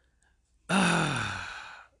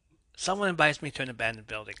 Someone invites me to an abandoned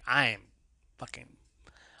building. I am fucking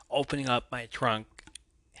opening up my trunk,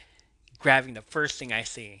 grabbing the first thing I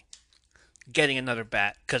see, getting another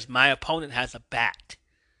bat, because my opponent has a bat.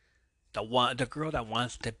 The girl that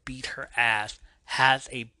wants to beat her ass has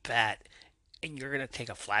a bat, and you're gonna take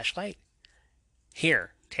a flashlight?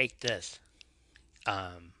 Here, take this.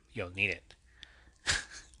 You'll need it.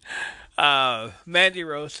 Mandy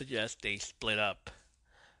Rose suggests they split up,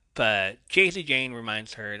 But Jaycee Jane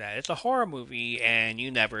reminds her that it's a horror movie and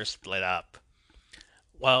you never split up.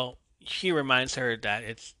 Well, she reminds her that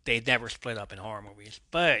they never split up in horror movies.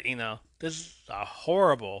 But, this is a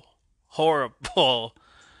horrible, horrible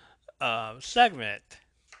segment.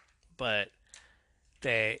 But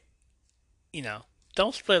they, you know,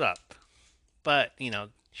 don't split up. But,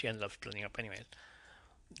 she ended up splitting up anyways.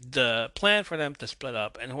 The plan for them to split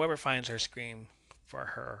up, and whoever finds her scream for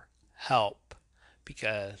her help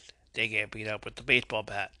because they get beat up with the baseball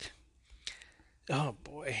bat. Oh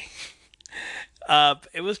boy.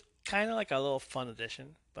 It was kind of like a little fun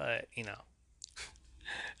addition, but it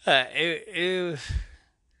was.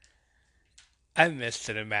 I miss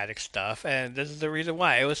cinematic stuff, and this is the reason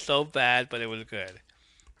why. It was so bad, but it was good.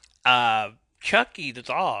 Chucky the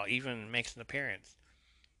doll even makes an appearance.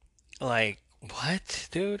 Like, what,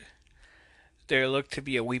 dude? There looked to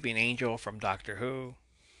be a weeping angel from Doctor Who.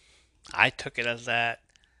 I took it as that.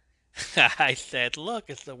 I said, look,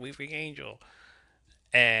 it's the weeping angel.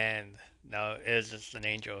 And no, it was just an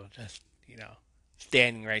angel just,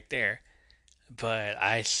 standing right there. But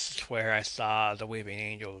I swear I saw the weeping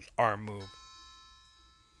angel's arm move.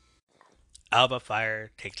 Alba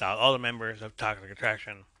Fire takes out all the members of Toxic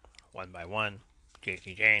Attraction, one by one.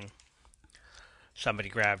 Jaycee Jane. Somebody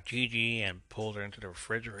grabbed Gigi and pulled her into the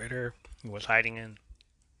refrigerator he was hiding in.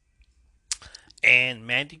 And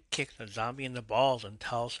Mandy kicks the zombie in the balls and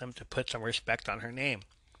tells him to put some respect on her name.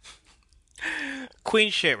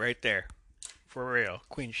 Queen shit right there. For real.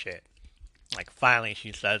 Queen shit. Like, finally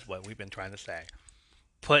she says what we've been trying to say.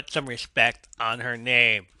 Put some respect on her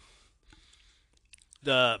name.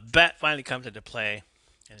 The bat finally comes into play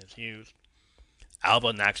and is used.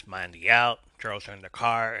 Alba knocks Mandy out, throws her in the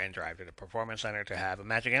car, and drives to the performance center to have a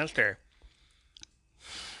match against her.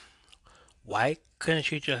 Why couldn't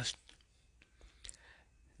she just...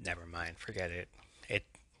 Never mind, forget it. It's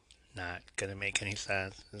not gonna make any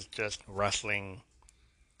sense. It's just wrestling.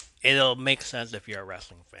 It'll make sense if you're a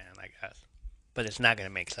wrestling fan, I guess. But it's not gonna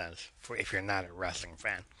make sense if you're not a wrestling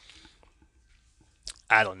fan.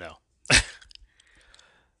 I don't know.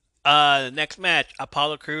 The next match,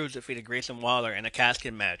 Apollo Crews defeated Grayson Waller in a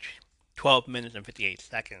casket match. 12 minutes and 58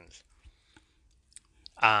 seconds.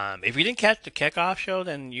 If you didn't catch the kickoff show,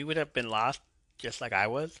 then you would have been lost just like I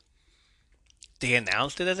was. They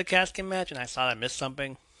announced it as a casket match, and I thought I missed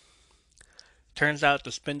something. Turns out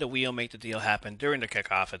the spin the wheel made the deal happen during the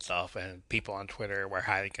kickoff itself, and people on Twitter were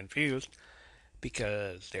highly confused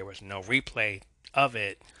because there was no replay of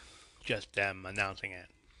it, just them announcing it.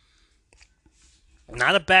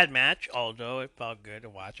 Not a bad match, although it felt good to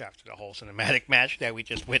watch after the whole cinematic match that we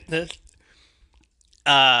just witnessed.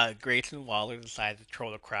 Grayson Waller decided to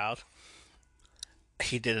troll the crowd.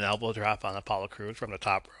 He did an elbow drop on Apollo Crews from the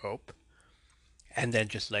top rope, and then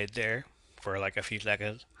just laid there for like a few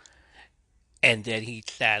seconds. And then he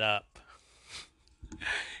sat up.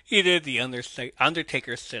 He did the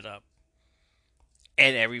Undertaker sit-up.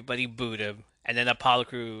 And everybody booed him. And then Apollo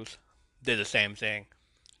Crews did the same thing.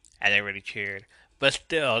 And everybody cheered. But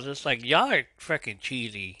still, just like, y'all are freaking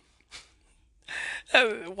cheesy.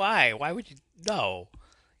 Why? Why would you... No.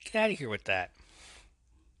 Get out of here with that.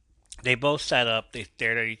 They both sat up. They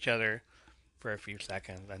stared at each other for a few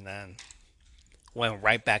seconds. And then went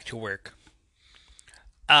right back to work.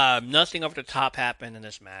 Nothing over the top happened in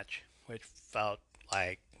this match, which felt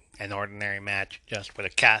like an ordinary match, just with a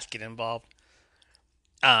casket involved.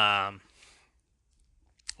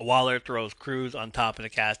 Waller throws Crews on top of the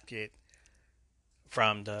casket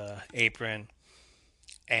from the apron,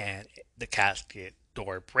 and the casket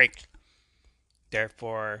door breaks.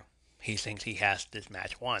 Therefore, he thinks he has this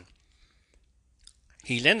match won.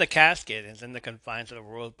 He's in the casket and is in the confines of the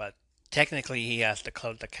rules, but technically he has to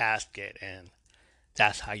close the casket, and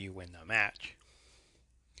that's how you win the match.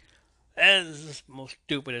 And this is the most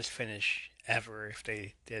stupidest finish ever if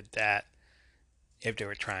they did that. If they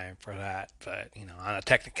were trying for that. But, on a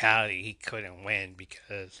technicality, he couldn't win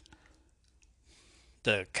because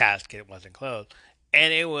the casket wasn't closed.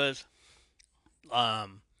 And it was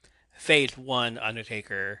Phase 1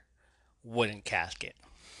 Undertaker wooden casket.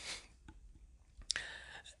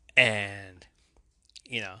 And,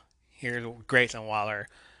 here's Grayson Waller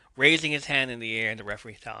raising his hand in the air, and the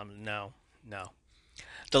referee telling him, no.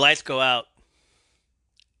 The lights go out,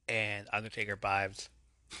 and Undertaker vibes.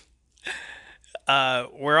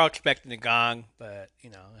 We're all expecting the gong, but,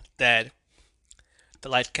 instead, the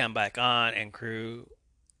lights come back on, and Crew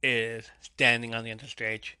is standing on the entrance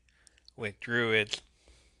stage with Druids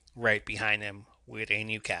right behind him with a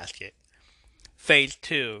new casket. Phase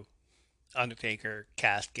 2, Undertaker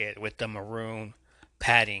casket with the maroon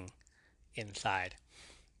padding inside.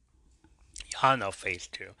 Y'all know phase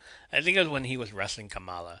 2. I think it was when he was wrestling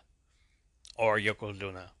Kamala. Or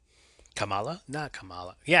Yokozuna. Kamala? Not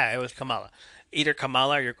Kamala. Yeah, it was Kamala. Either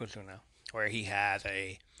Kamala or Yokozuna. Where he had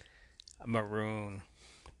a maroon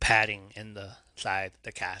padding in the side of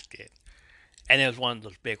the casket. And it was one of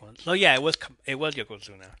those big ones. So yeah, it was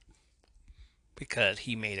Yokozuna. Because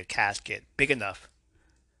he made a casket big enough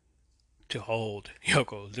to hold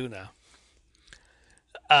Yokozuna.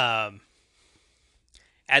 Um,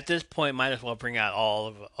 at this point, might as well bring out all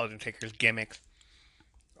of Undertaker's gimmicks.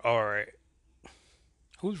 Or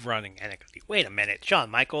who's running NXT? Wait a minute, Shawn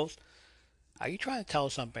Michaels. Are you trying to tell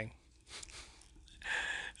us something?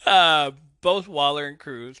 Both Waller and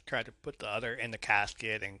Cruz tried to put the other in the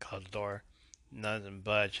casket and close the door. None of them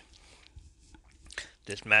budge.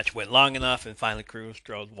 This match went long enough, and finally Cruz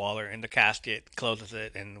throws Waller in the casket, closes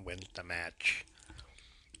it, and wins the match.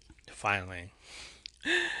 Finally.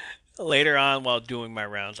 Later on, while doing my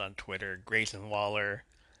rounds on Twitter, Grayson Waller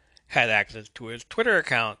had access to his Twitter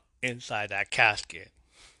account inside that casket.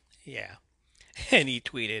 Yeah. And he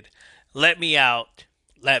tweeted, "Let me out.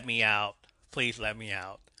 Let me out. Please let me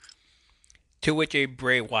out." To which a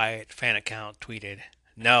Bray Wyatt fan account tweeted,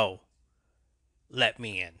 "No. Let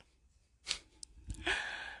me in."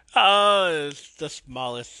 Oh, it's the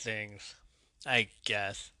smallest things, I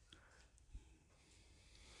guess.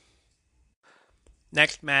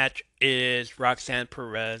 Next match is Roxanne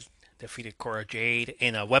Perez defeated Cora Jade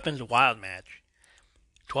in a Weapons Wild match.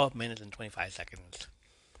 12 minutes and 25 seconds.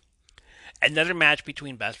 Another match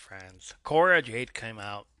between best friends. Cora Jade came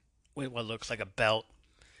out with what looks like a belt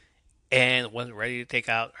and was ready to take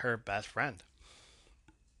out her best friend.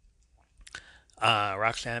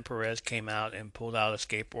 Roxanne Perez came out and pulled out a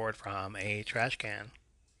skateboard from a trash can,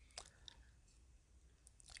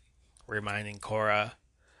 reminding Cora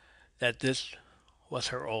that this was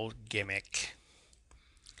her old gimmick.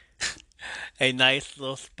 A nice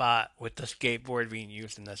little spot with the skateboard being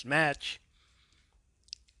used in this match,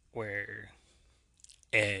 where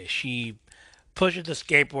she pushes the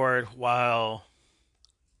skateboard while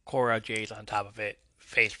Cora Jade's on top of it,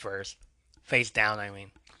 face first, face down, I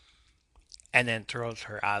mean, and then throws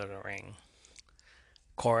her out of the ring.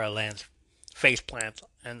 Cora lands face plants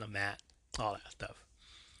on the mat, all that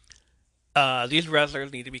stuff. These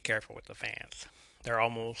wrestlers need to be careful with the fans. They're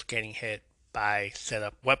almost getting hit by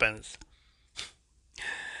set-up weapons.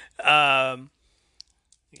 Yeah,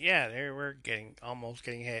 they were almost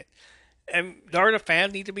getting hit. And the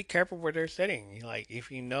fans need to be careful where they're sitting. Like,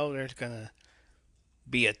 if you know there's gonna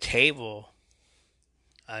be a table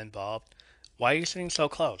involved, why are you sitting so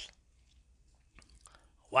close?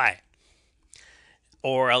 Why?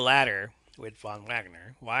 Or a ladder with Von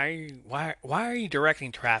Wagner. Why are you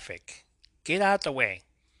directing traffic? Get out the way.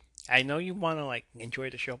 I know you want to enjoy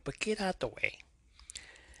the show, but get out the way.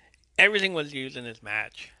 Everything was used in this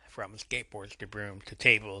match, from skateboards to brooms to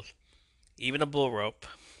tables, even a bull rope.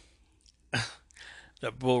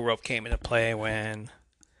 The bull rope came into play when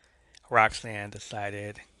Roxanne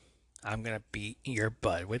decided, "I'm gonna beat your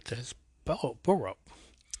butt with this bull rope."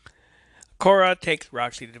 Cora takes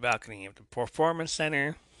Roxy to the balcony of the Performance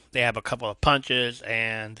Center. They have a couple of punches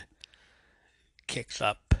and kicks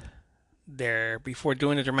up there before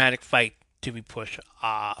doing a dramatic fight to be pushed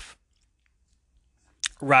off.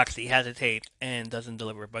 Roxy hesitates and doesn't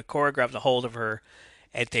deliver, but Cora grabs a hold of her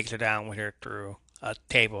and takes her down with her through a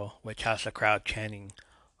table, which has the crowd chanting,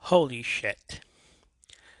 "Holy shit."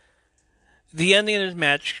 The ending of this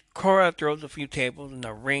match, Cora throws a few tables in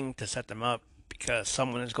the ring to set them up because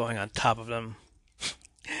someone is going on top of them.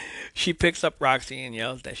 She picks up Roxy and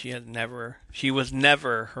yells that she was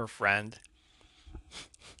never her friend.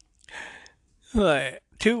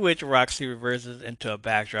 To which Roxy reverses into a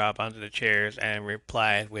backdrop onto the chairs and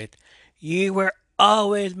replies with, "You were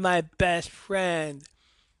always my best friend,"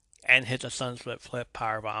 and hits a sunsplit flip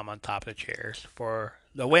powerbomb on top of the chairs for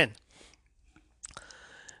the win.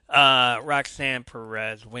 Roxanne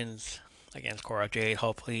Perez wins against Cora Jade.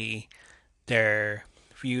 Hopefully their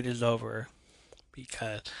feud is over,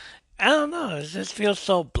 because I don't know, it just feels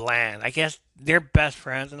so bland. I guess they're best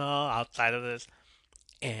friends and all outside of this,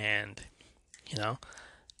 and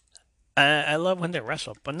I love when they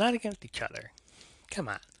wrestle, but not against each other. Come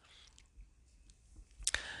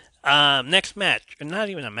on. Next match, or not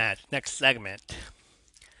even a match, next segment.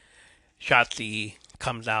 Shotzi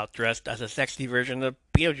comes out dressed as a sexy version of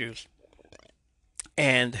Beetlejuice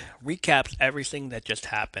and recaps everything that just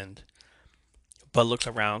happened, but looks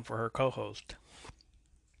around for her co-host.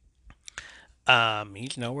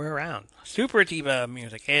 He's nowhere around. Super Diva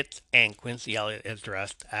music hits, and Quincy Elliott is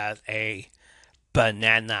dressed as a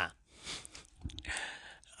banana.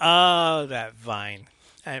 Oh, that vine.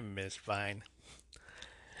 I miss Vine.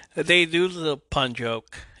 They do the pun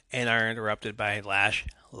joke and are interrupted by Lash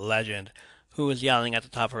Legend, who is yelling at the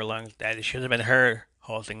top of her lungs that it should have been her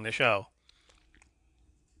hosting the show.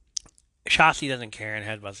 Shotzi doesn't care and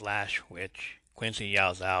headbutts Lash, which Quincy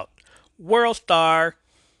yells out, "World Star!"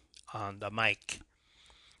 on the mic.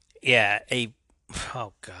 Yeah,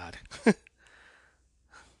 oh god.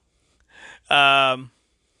 um,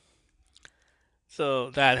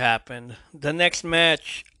 so that happened. The next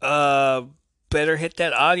match, better hit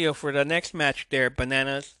that audio for the next match there,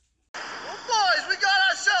 Bananas. Well, boys, we got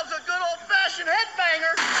ourselves a good old-fashioned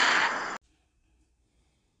headbanger.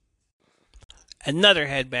 Another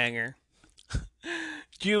headbanger.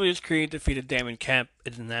 Julius Creed defeated Damon Kemp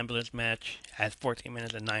in an ambulance match at 14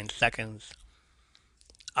 minutes and 9 seconds.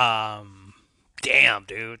 Damn,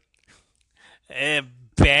 dude. A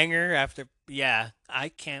banger after, yeah, I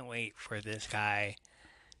can't wait for this guy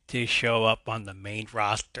to show up on the main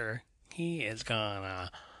roster. He is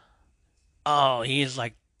gonna, he's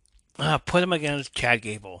like, put him against Chad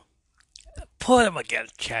Gable. Put him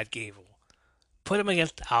against Chad Gable. Put him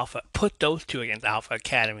against Alpha. Put those two against Alpha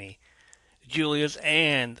Academy. Julius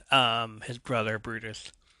and his brother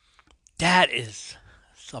Brutus. That is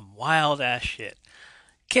some wild ass shit.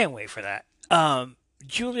 Can't wait for that.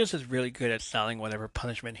 Julius is really good at selling whatever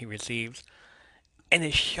punishment he receives, and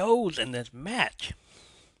it shows in this match.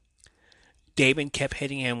 Damon kept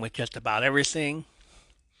hitting him with just about everything.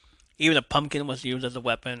 Even a pumpkin was used as a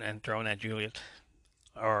weapon and thrown at Julius.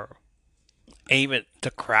 Or even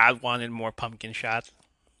the crowd wanted more pumpkin shots.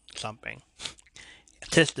 Something.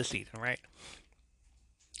 Tis the season, right?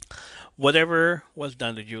 Whatever was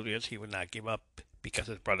done to Julius, he would not give up because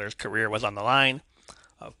his brother's career was on the line.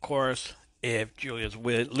 Of course, if Julius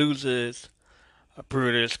loses,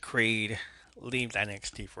 Brutus Creed leaves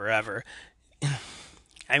NXT forever.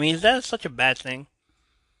 I mean, is that such a bad thing?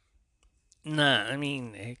 Nah, I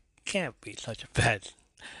mean, it can't be such a bad thing.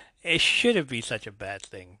 It shouldn't be such a bad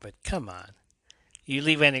thing, but come on. You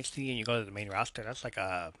leave NXT and you go to the main roster, that's like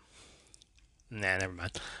a... Nah, never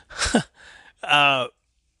mind.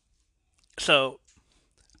 So,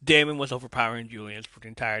 Damon was overpowering Julius for the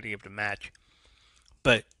entirety of the match.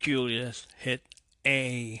 But Julius hit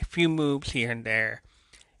a few moves here and there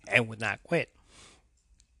and would not quit.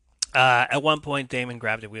 At one point, Damon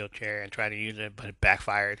grabbed a wheelchair and tried to use it, but it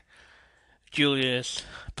backfired. Julius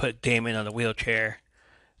put Damon on the wheelchair,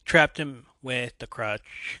 trapped him with the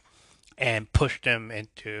crutch, and pushed him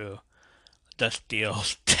into the steel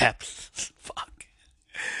steps. Fuck.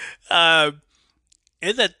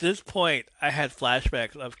 It's at this point I had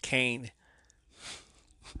flashbacks of Kane.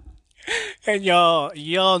 And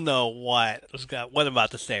y'all know what I'm about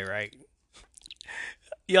to say, right?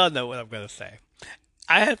 Y'all know what I'm gonna say.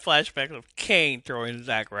 I had flashbacks of Kane throwing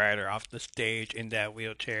Zack Ryder off the stage in that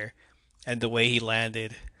wheelchair, and the way he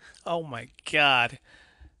landed. Oh my god.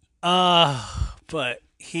 But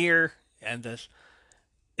here and this,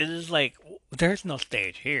 it is like there's no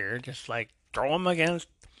stage here. Just like throw him against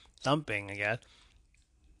something, I guess.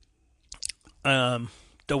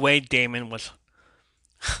 The way Damon was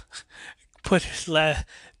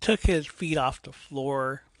took his feet off the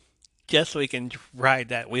floor just so he can ride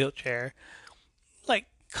that wheelchair. Like,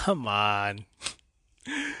 come on.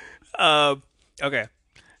 Okay.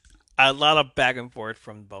 A lot of back and forth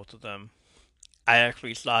from both of them. I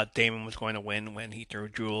actually thought Damon was going to win when he threw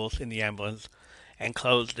Jules in the ambulance and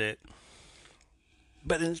closed it.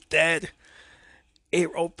 But instead, it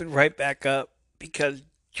opened right back up because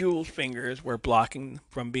Jules' fingers were blocking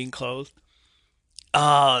from being closed.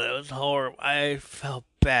 Oh, that was horrible. I felt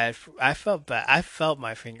bad. I felt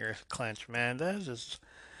my fingers clench, man. That was just...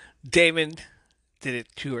 Damon did it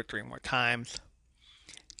 2 or 3 more times.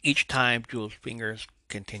 Each time, Jules' fingers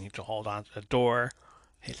continued to hold on to the door.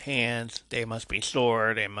 His hands, they must be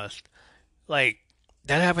sore. They must... Like,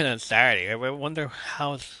 that happened on Saturday. I wonder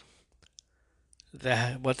how...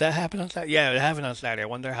 What that happened on Saturday? Yeah, it happened on Saturday. I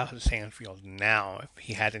wonder how his hand feels now. If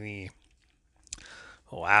he had any...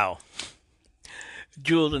 Wow.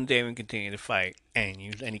 Jules and Damon continue to fight and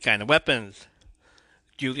use any kind of weapons.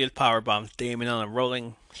 Julius powerbombs Damon on a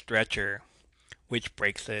rolling stretcher, which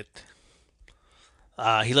breaks it.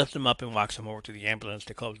 He lifts him up and walks him over to the ambulance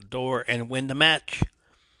to close the door and win the match.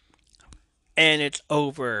 And it's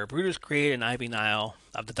over. Brutus Creed and Ivy Nile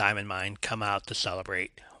of the Diamond Mine come out to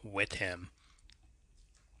celebrate with him.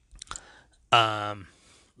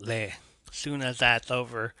 Soon as that's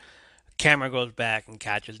over, camera goes back and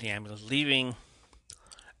catches the ambulance leaving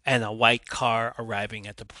and a white car arriving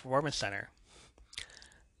at the performance center.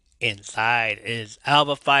 Inside is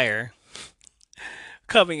Alba Fire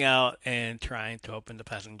coming out and trying to open the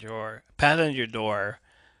passenger door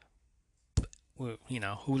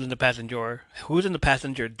who's in the passenger, who's in the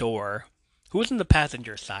passenger door, who's in the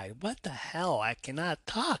passenger side. What the hell? I cannot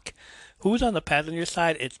talk. Who's on the passenger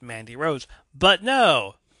side? It's Mandy Rose. But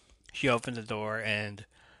no, she opens the door and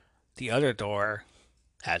the other door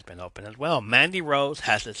has been opened as well. Mandy Rose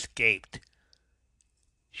has escaped.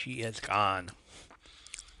 She is gone.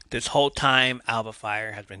 This whole time, Alba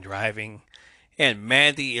Fire has been driving, and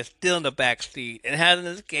Mandy is still in the back seat and hasn't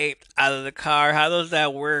escaped out of the car. How does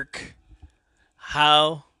that work?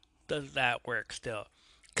 How does that work still?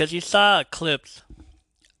 Because you saw clips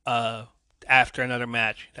after another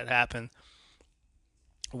match that happened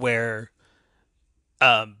where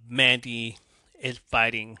Mandy is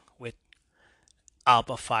fighting with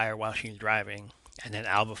Alba Fire while she's driving, and then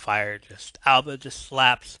Alba just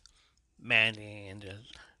slaps Mandy and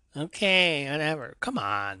just, okay, whatever. Come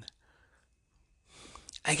on.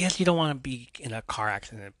 I guess you don't want to be in a car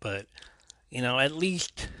accident, but at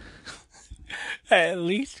least, at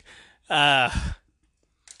least,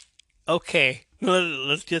 okay.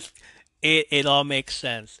 Let's just. It all makes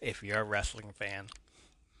sense if you're a wrestling fan.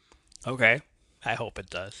 Okay, I hope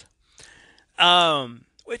it does.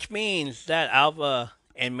 Which means that Alba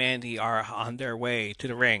and Mandy are on their way to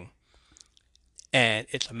the ring, and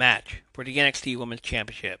it's a match for the NXT Women's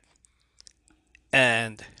Championship.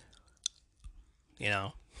 And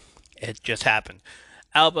it just happened.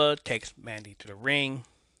 Alba takes Mandy to the ring.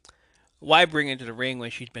 Why bring her to the ring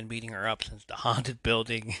when she's been beating her up since the haunted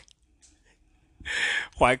building?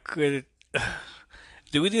 Why could it?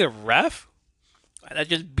 Do we need a ref? Why not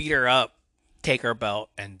just beat her up, take her belt,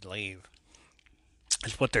 and leave?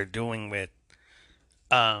 That's what they're doing with.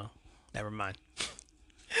 Never mind.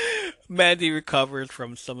 Mandy recovers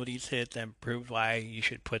from some of these hits and proves why you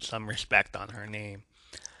should put some respect on her name.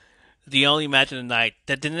 The only match of the night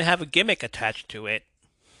that didn't have a gimmick attached to it,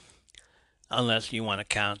 unless you want to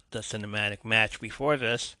count the cinematic match before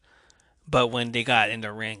this, but when they got in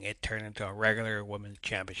the ring, it turned into a regular women's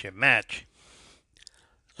championship match.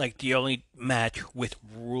 Like the only match with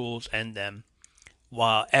rules in them,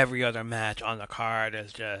 while every other match on the card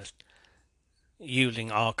is just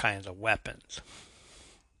using all kinds of weapons.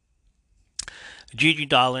 Gigi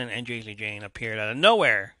Dolan and Jacy Jane appeared out of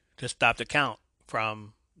nowhere to stop the count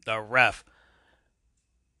from the ref.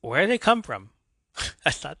 Where did they come from? I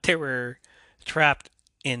thought they were trapped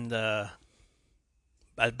in the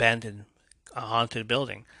abandoned, haunted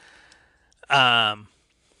building. My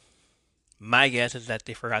guess is that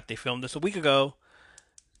they forgot they filmed this a week ago.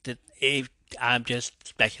 I'm just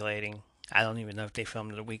speculating. I don't even know if they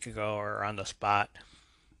filmed it a week ago or on the spot.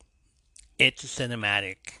 It's a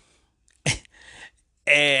cinematic.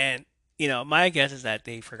 And, my guess is that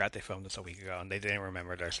they forgot they filmed this a week ago and they didn't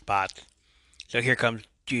remember their spots. So here comes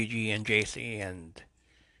Gigi and JC, and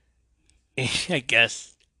I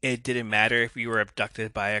guess it didn't matter if you were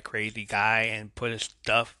abducted by a crazy guy and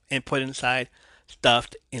stuffed inside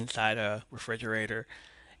a refrigerator.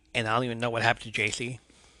 And I don't even know what happened to JC.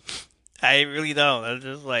 I really don't. I was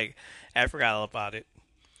just like, I forgot all about it.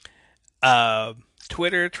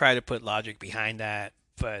 Twitter tried to put logic behind that,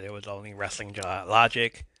 but it was only wrestling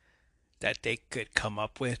logic that they could come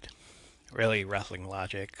up with. Really, wrestling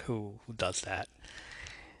logic. Who does that?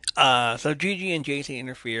 So Gigi and JC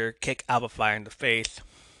interfere, kick Alba Fire in the face,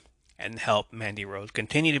 and help Mandy Rose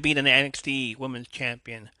continue to be the NXT Women's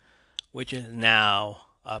Champion, which is now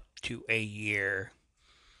up to a year.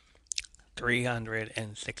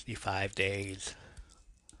 365 days.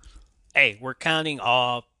 Hey, we're counting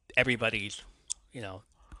everybody's,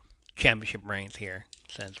 championship reigns here,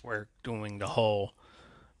 since we're doing the whole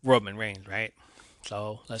Roman Reigns, right?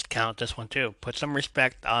 So let's count this one too. Put some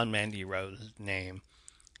respect on Mandy Rose's name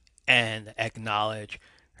and acknowledge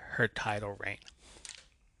her title reign.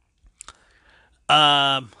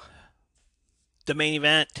 The main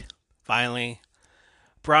event, finally.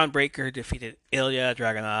 Braun Breaker defeated Ilya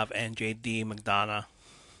Dragunov and JD McDonough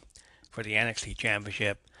for the NXT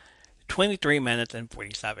Championship. 23 minutes and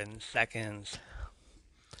 47 seconds.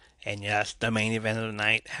 And yes, the main event of the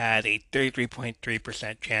night had a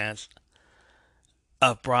 33.3% chance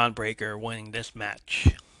of Braun Breaker winning this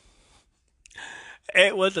match.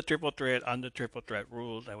 It was a triple threat on the triple threat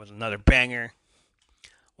rules. It was another banger.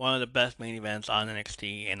 One of the best main events on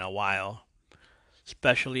NXT in a while.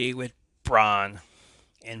 Especially with Braun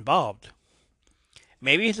involved.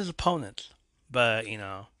 Maybe it's his opponents, but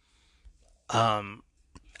I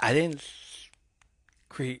didn't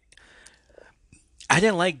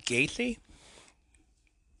like Gacy,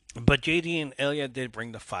 but JD and Ilya did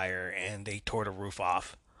bring the fire and they tore the roof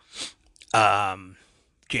off.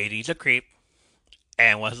 JD's a creep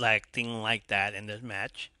and was acting like that in this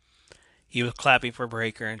match. He was clapping for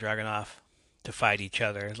Breaker and Dragunov to fight each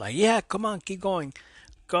other. It's like, yeah, come on, keep going.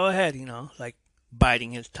 Go ahead, like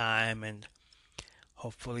biding his time, and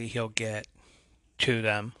hopefully he'll get to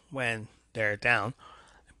them when they're down.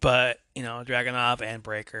 But, Dragunov and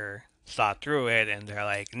Breaker saw through it, and they're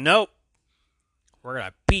like, nope, we're going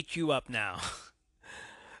to beat you up now.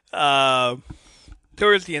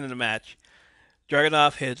 Towards the end of the match,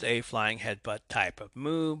 Dragunov hits a flying headbutt type of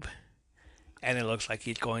move, and it looks like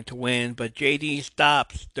he's going to win, but JD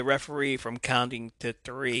stops the referee from counting to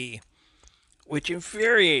 3, which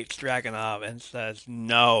infuriates Dragunov and says,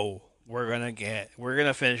 no, we're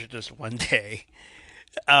gonna finish this one day.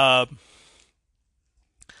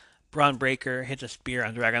 Braun Breaker hits a spear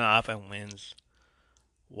on Dragunov and wins,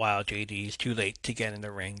 while JD is too late to get in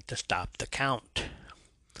the ring to stop the count.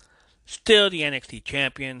 Still the NXT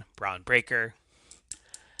champion, Braun Breaker.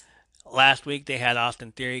 Last week they had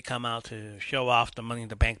Austin Theory come out to show off the Money in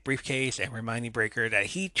the Bank briefcase and reminding Breaker that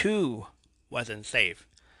he too wasn't safe.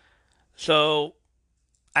 So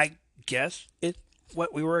I guess it's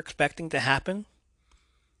what we were expecting to happen.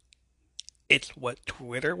 It's what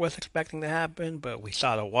Twitter was expecting to happen, but we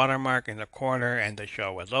saw the watermark in the corner and the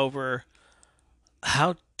show was over.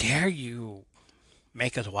 How dare you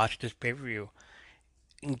make us watch this pay-per-view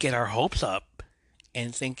and get our hopes up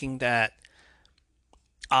and thinking that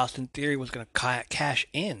Austin Theory was going to cash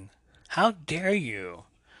in. How dare you?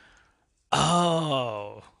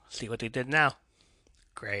 Oh, see what they did now.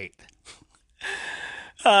 Great.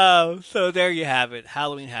 So there you have it,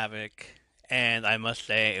 Halloween Havoc. And I must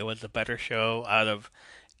say, it was a better show out of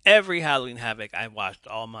every Halloween Havoc I watched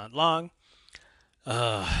all month long.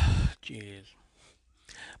 Jeez.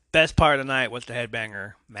 Best part of the night was the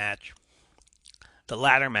headbanger match. The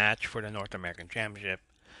ladder match for the North American Championship.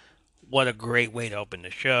 What a great way to open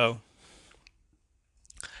the show.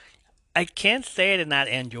 I can't say I did not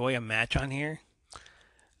enjoy a match on here.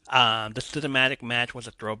 The cinematic match was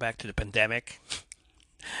a throwback to the pandemic.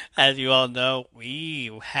 As you all know,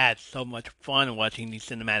 we had so much fun watching these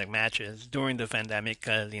cinematic matches during the pandemic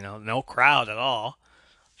because, no crowd at all.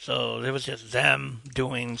 So it was just them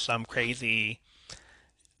doing some crazy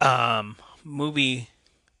movie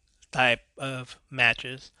type of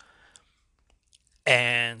matches.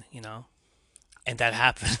 And, and that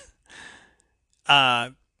happened.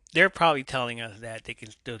 They're probably telling us that they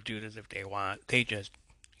can still do this if they want. They just,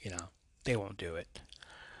 they won't do it.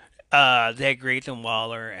 That Grayson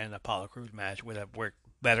Waller and Apollo Crews match would have worked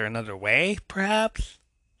better another way, perhaps.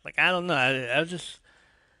 Like, I don't know. I just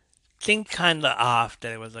think kind of off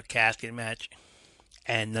that it was a casket match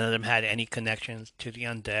and none of them had any connections to the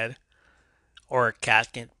undead or a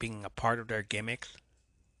casket being a part of their gimmicks.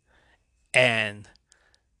 And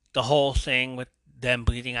the whole thing with them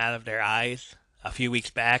bleeding out of their eyes a few weeks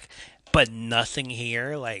back, but nothing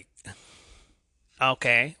here. Like,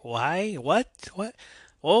 okay, why? What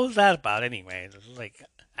was that about anyways? It was like,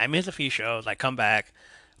 I missed a few shows. I come back,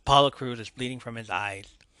 Apollo Crews is bleeding from his eyes.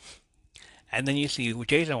 And then you see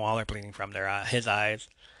Jason Waller bleeding from his eyes.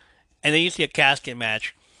 And then you see a casket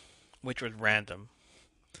match, which was random.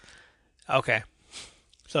 Okay.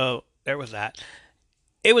 So, there was that.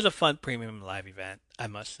 It was a fun premium live event, I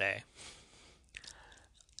must say.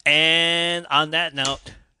 And on that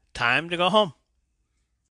note, time to go home.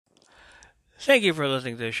 Thank you for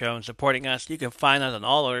listening to the show and supporting us. You can find us on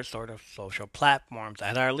all other sort of social platforms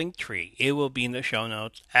at our link tree. It will be in the show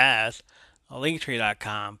notes as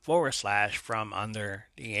linktree.com/from under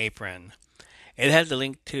the apron. It has a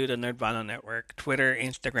link to the Nerdvana Network, Twitter,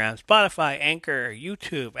 Instagram, Spotify, Anchor,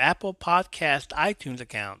 YouTube, Apple Podcast, iTunes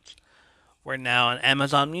accounts. We're now on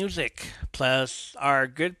Amazon Music, plus our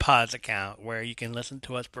Good Pods account, where you can listen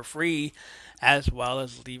to us for free, as well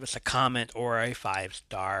as leave us a comment or a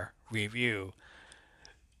 5-star review.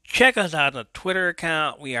 Check us out on the Twitter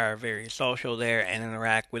account. We are very social there and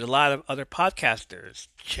interact with a lot of other podcasters.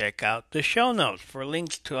 Check out the show notes for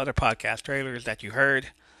links to other podcast trailers that you heard.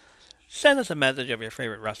 Send us a message of your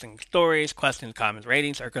favorite wrestling stories, questions, comments,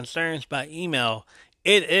 ratings, or concerns by email.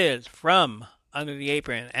 It is from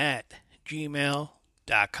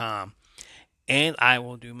undertheapron@gmail.com. And I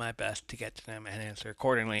will do my best to get to them and answer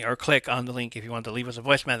accordingly. Or click on the link if you want to leave us a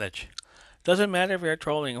voice message. Doesn't matter if you're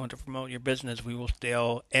trolling or want to promote your business, we will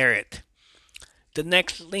still air it. The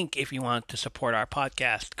next link, if you want to support our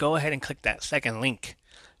podcast, go ahead and click that second link.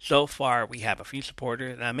 So far, we have a few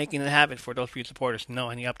supporters, and I'm making it a habit for those few supporters to know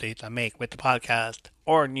any updates I make with the podcast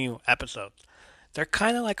or new episodes. They're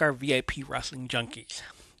kind of like our VIP wrestling junkies.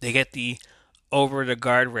 They get the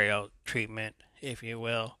over-the-guardrail treatment, if you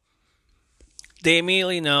will. They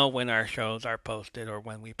immediately know when our shows are posted or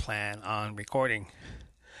when we plan on recording.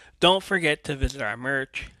 Don't forget to visit our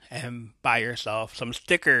merch and buy yourself some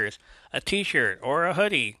stickers, a t-shirt, or a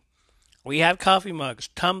hoodie. We have coffee mugs,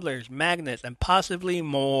 tumblers, magnets, and possibly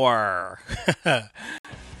more.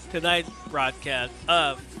 Tonight's broadcast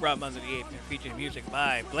of From Under the Apron featured music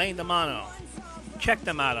by Blaine the Mono. Check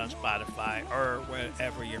them out on Spotify or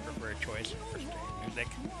whatever your preferred choice for streaming music.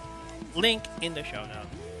 Link in the show notes.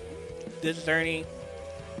 This is Ernie.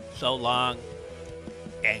 So long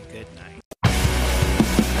and good night.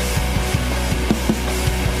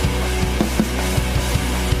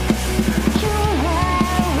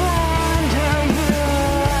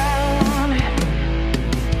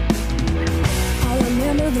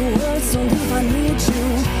 The words don't leave, I need you.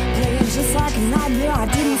 Playing just like a nightmare I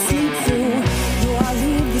didn't sleep through. Though I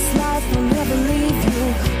leave this life, I'll never leave you.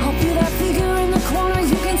 I'll be that figure in the corner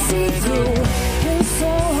you can see through. It's so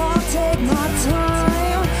hard, take my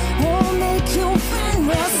time. Won't make you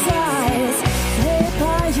fantasize. Play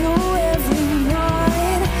by you every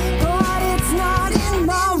night, but it's not in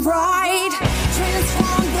my right.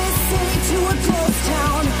 Transform this city to a ghost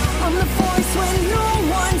town. I'm the voice when no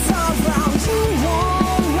one's around. You won't.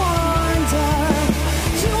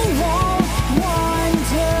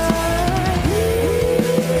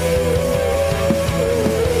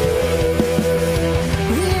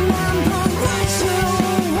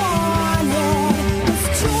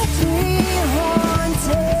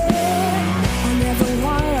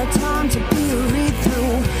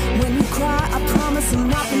 I'm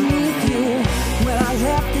not beneath you. When I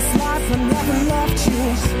left this life, I never left you.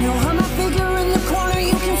 Now I'm a figure